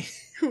Iherai.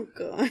 Oh,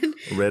 God.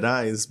 Red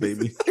eyes,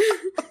 baby.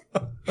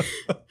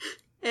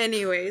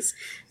 Anyways,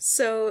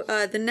 so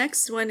the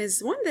next one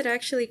is one that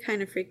actually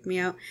kind of freaked me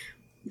out.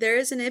 There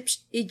is an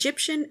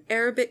Egyptian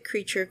Arabic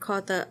creature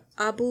called the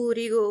Abu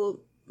Rigol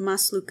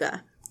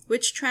Masluka,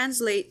 which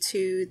translates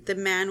to the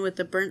man with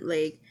the burnt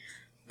leg.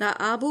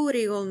 The Abu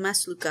Rigol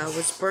Masluka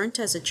was burnt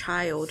as a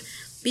child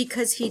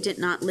because he did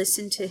not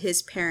listen to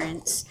his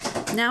parents.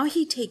 Now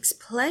he takes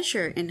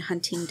pleasure in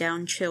hunting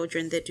down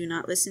children that do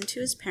not listen to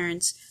his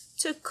parents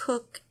to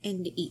cook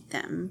and eat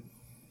them.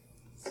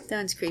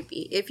 Sounds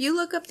creepy. If you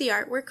look up the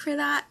artwork for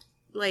that,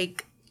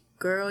 like,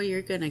 girl,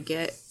 you're gonna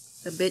get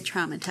a bit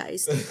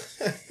traumatized.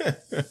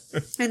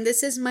 And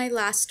this is my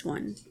last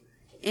one.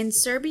 In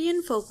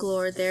Serbian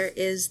folklore, there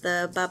is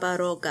the Baba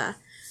Roga,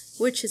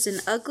 which is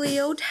an ugly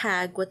old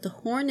hag with a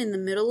horn in the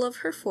middle of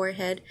her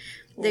forehead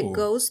that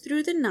goes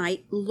through the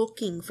night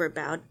looking for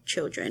bad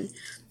children.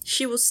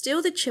 She will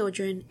steal the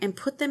children and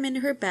put them in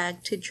her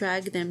bag to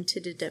drag them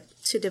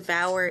to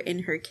devour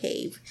in her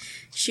cave.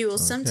 She will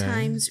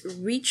sometimes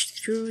reach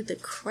through the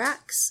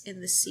cracks in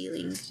the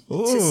ceiling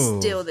to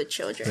steal the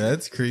children.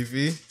 That's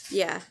creepy.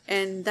 Yeah,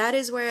 and that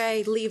is where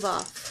I leave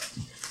off.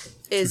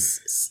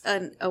 Is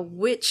a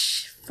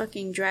witch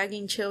fucking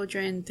dragging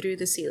children through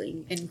the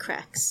ceiling in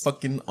cracks.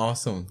 Fucking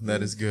awesome.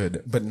 That is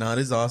good. But not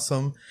as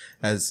awesome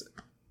as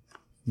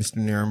Mr.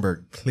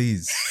 Nuremberg.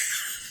 Please.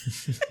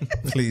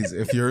 Please,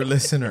 if you're a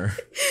listener.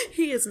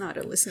 He is not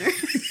a listener.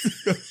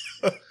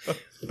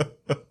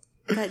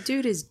 That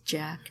dude is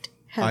jacked.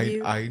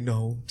 I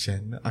know,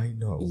 Jen. I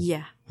know.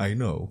 Yeah. I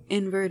know.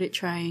 Inverted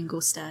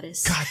triangle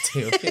status. God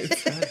damn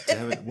it. God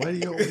damn it. Why do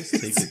you always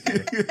take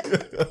it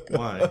there?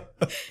 Why?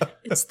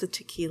 It's the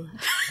tequila.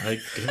 I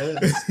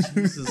guess.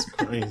 Jesus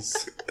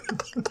Christ.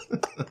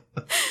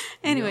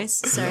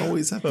 Anyways, I sorry.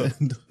 always have to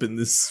end up in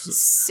this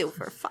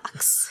Silver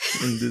fox.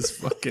 in this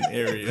fucking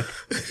area.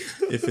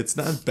 If it's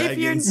not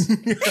Baggins,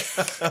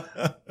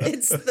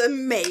 It's the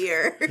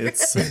mayor.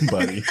 it's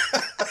somebody.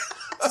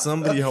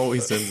 Somebody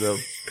always ends up.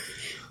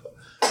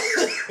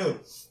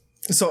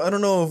 So I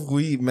don't know if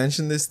we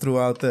mentioned this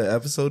throughout the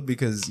episode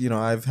because, you know,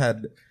 I've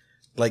had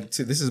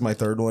this is my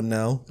third one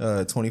now,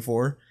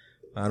 24.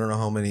 I don't know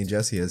how many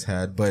Jesse has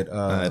had, but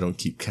I don't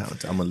keep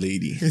count. I'm a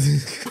lady.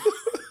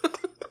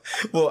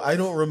 well, I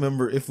don't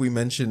remember if we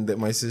mentioned that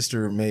my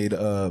sister made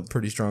a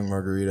pretty strong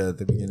margarita at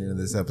the beginning of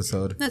this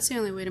episode. That's the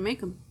only way to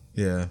make them.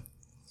 Yeah.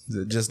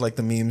 Just like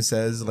the meme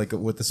says, like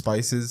with the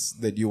spices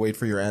that you wait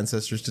for your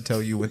ancestors to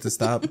tell you when to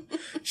stop.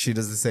 She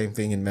does the same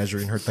thing in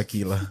measuring her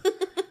tequila.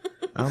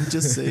 I'm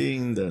just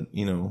saying that,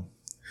 you know,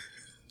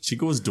 she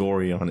goes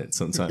Dory on it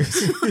sometimes.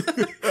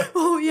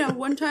 Oh, yeah.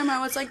 One time I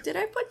was like, did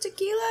I put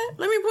tequila?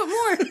 Let me put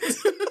more.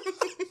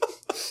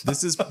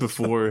 This is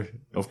before,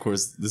 of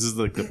course, this is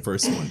like the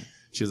first one.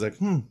 She was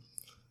like, I don't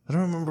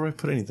remember I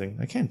put anything.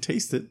 I can't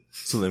taste it.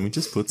 So let me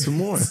just put some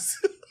more.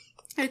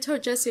 I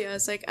told Jesse, I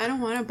was like, I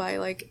don't want to buy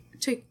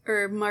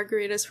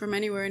margaritas from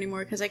anywhere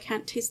anymore because I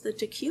can't taste the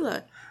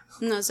tequila.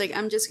 And I was like,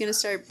 I'm just going to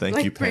start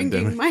bringing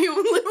pandemic. my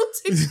own little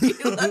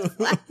tequila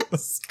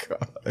flask.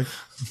 God.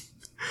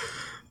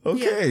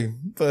 Okay.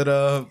 But,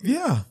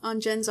 yeah. On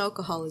Jen's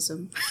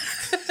alcoholism.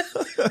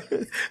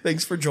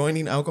 Thanks for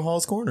joining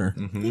Alcohol's Corner.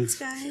 Mm-hmm. Thanks,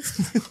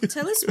 guys.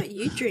 Tell us what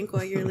you drink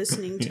while you're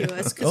listening to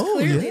us, because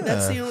clearly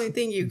that's the only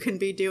thing you can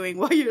be doing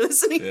while you're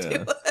listening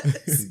to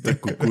us. The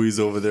cuckoo's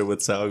over there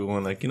with Sal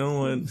going like, you know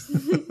what?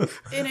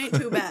 It ain't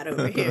too bad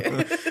over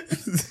here.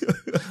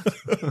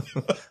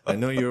 I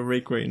know you're a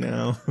rake right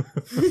now.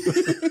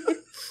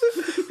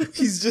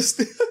 He's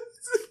just...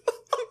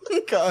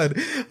 God,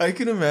 I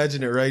can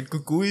imagine it, right?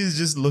 Kukui is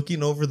just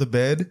looking over the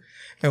bed,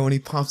 and when he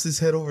pops his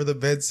head over the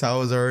bed,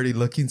 Sal is already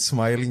looking,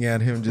 smiling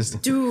at him,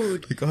 just...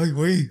 Dude. Like, oh,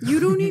 wait. You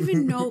don't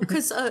even know,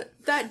 because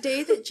that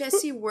day that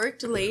Jesse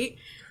worked late,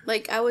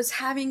 like, I was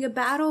having a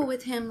battle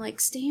with him, like,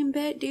 stay in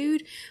bed,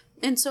 dude.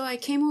 And so I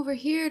came over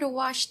here to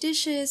wash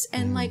dishes,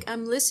 and, like,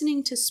 I'm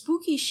listening to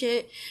spooky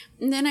shit,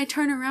 and then I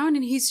turn around,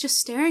 and he's just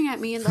staring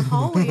at me in the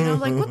hallway, and I'm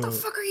like, what the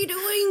fuck are you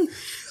doing?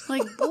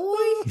 Like, boy.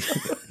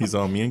 He's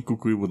on me and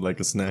Kukui would like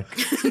a snack.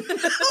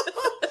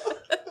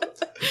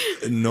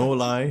 No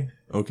lie.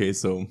 Okay,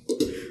 so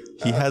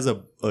he has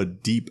a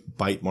deep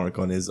bite mark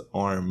on his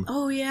arm.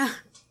 Oh, yeah.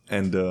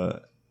 And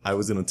I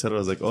was going to tell her, I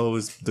was like, oh,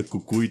 is the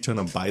Kukui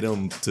trying to bite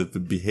him to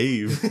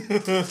behave?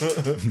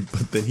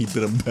 But then he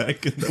bit him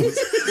back. And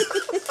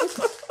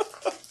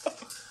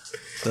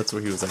that's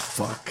where he was like,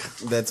 fuck.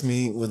 That's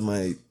me with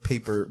my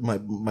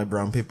my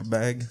brown paper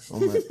bag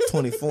on my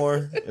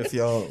 24. If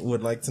y'all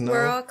would like to know,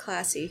 We're all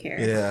classy here.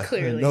 yeah,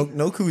 clearly.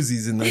 no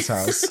koozies in this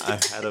house. I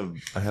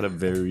had a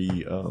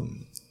very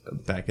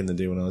back in the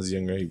day when I was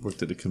younger, I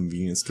worked at a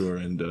convenience store,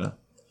 and I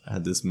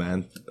had this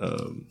man.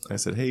 I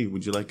said, "Hey,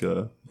 would you like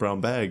a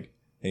brown bag?"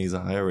 And he's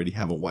like, "I already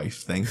have a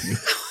wife, thank you."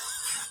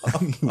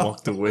 He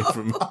walked away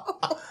from me.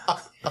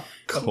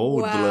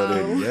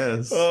 Cold-blooded, Wow.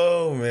 yes.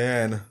 Oh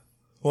man.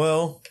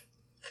 Well,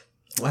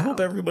 I hope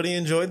everybody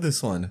enjoyed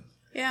this one.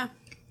 Yeah.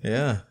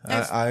 Yeah,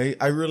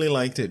 I really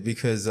liked it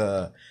because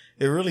it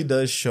really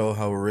does show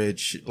how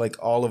rich like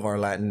all of our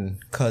Latin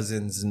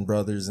cousins and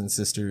brothers and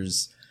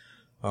sisters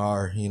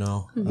are. You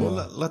know,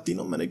 Well,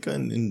 Latino America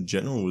in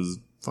general was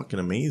fucking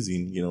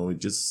amazing. You know, it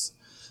just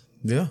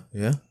yeah.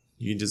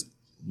 you can just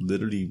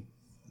literally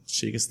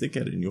shake a stick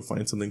at it and you'll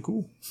find something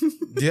cool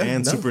Yeah,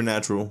 and no.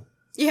 supernatural.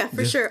 Yeah,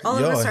 for sure. All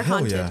of us are hell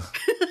haunted. Yeah.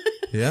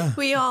 Yeah.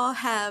 We all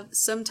have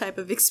some type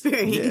of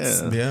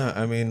experience. Yeah. Yeah,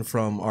 I mean,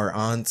 from our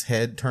aunt's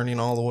head turning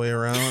all the way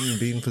around and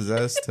being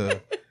possessed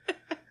to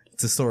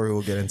it's a story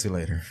we'll get into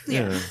later.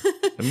 Yeah.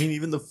 I mean,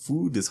 even the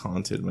food is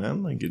haunted,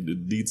 man. Like, it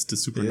leads to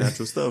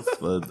supernatural stuff.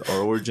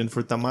 Our origin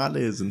for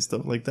tamales and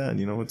stuff like that.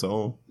 You know, it's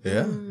all...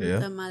 Yeah, yeah.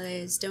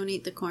 Tamales. Don't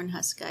eat the corn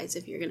husk, guys,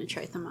 if you're going to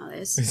try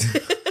tamales.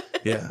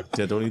 Yeah,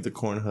 don't eat the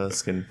corn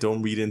husk and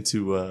don't read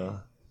into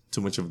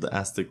too much of the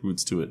Aztec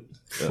roots to it.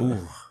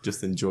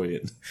 Just enjoy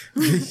it.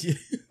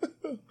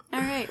 All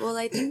right. Well,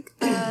 I think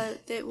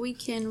that we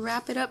can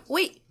wrap it up.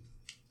 Wait.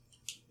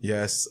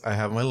 Yes, I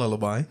have my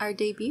lullaby. Our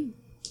debut.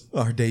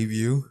 Our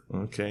debut.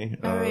 Okay.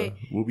 All right.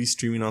 We'll be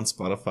streaming on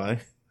Spotify.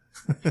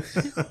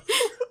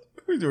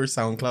 We're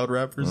SoundCloud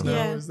rappers now.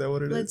 Yeah. Is that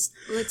what it is?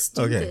 Let's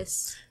do Okay.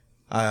 this.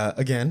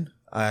 Again,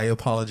 I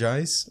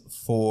apologize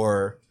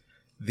for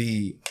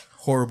the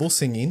horrible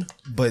singing,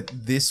 but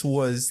this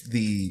was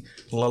the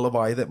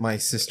lullaby that my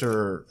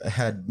sister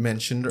had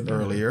mentioned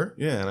earlier.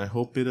 Yeah, and I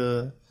hope it,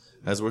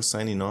 as we're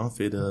signing off,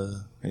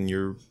 and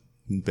you're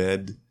in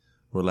bed,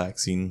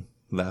 relaxing,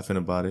 laughing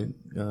about it,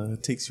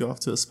 takes you off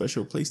to a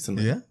special place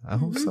tonight. Yeah, I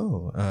hope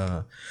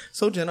so.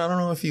 So, Jen, I don't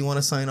know if you want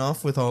to sign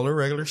off with all the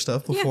regular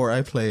stuff before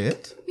I play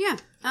it. Yeah.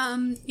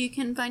 You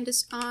can find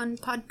us on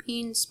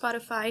Podbean,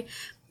 Spotify,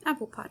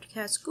 Apple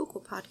Podcasts,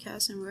 Google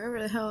Podcasts, and wherever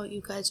the hell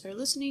you guys are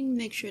listening.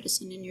 Make sure to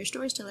send in your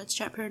stories to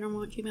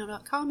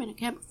letschatparanormal@gmail.com. And I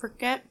can't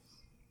forget,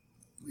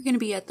 we're going to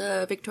be at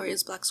the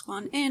Victoria's Black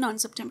Swan Inn on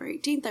September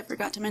 18th. I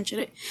forgot to mention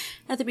it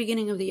at the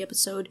beginning of the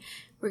episode.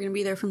 We're going to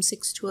be there from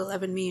 6 to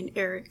 11, me and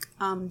Eric.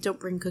 Don't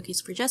bring cookies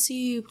for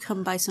Jessie.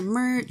 Come buy some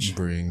merch.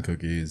 Bring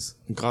cookies.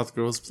 Goth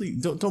girls,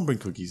 please don't bring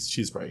cookies.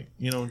 She's right.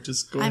 You know,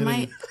 just go I ahead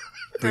might... and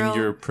bring Girl,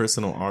 your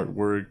personal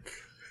artwork.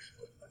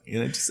 You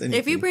know, just anything.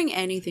 if you bring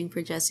anything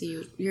for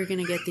Jessie, you're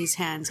going to get these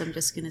hands, I'm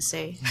just going to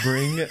say.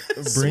 Bring.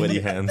 sweaty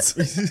hands.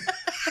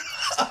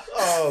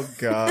 Oh,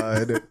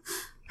 God.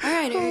 All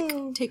right,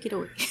 Eric, take it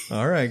away.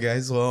 All right,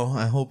 guys. Well,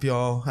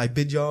 I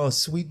bid y'all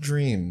sweet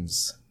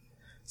dreams.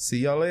 See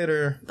y'all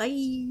later.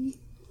 Bye.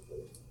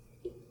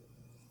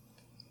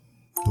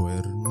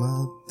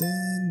 Duérmate,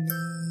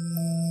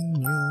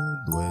 niño,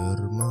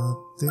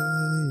 duérmate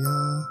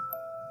ya,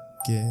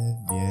 que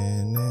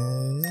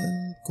viene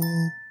el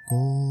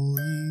coco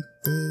y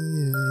te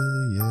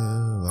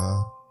lleva.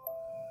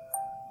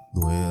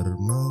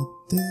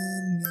 Duérmate,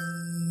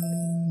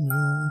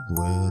 niño,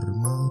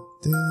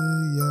 duérmate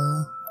ya,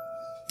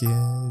 que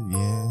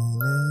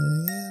viene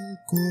el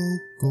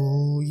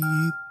coco y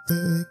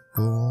te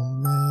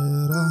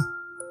comerá.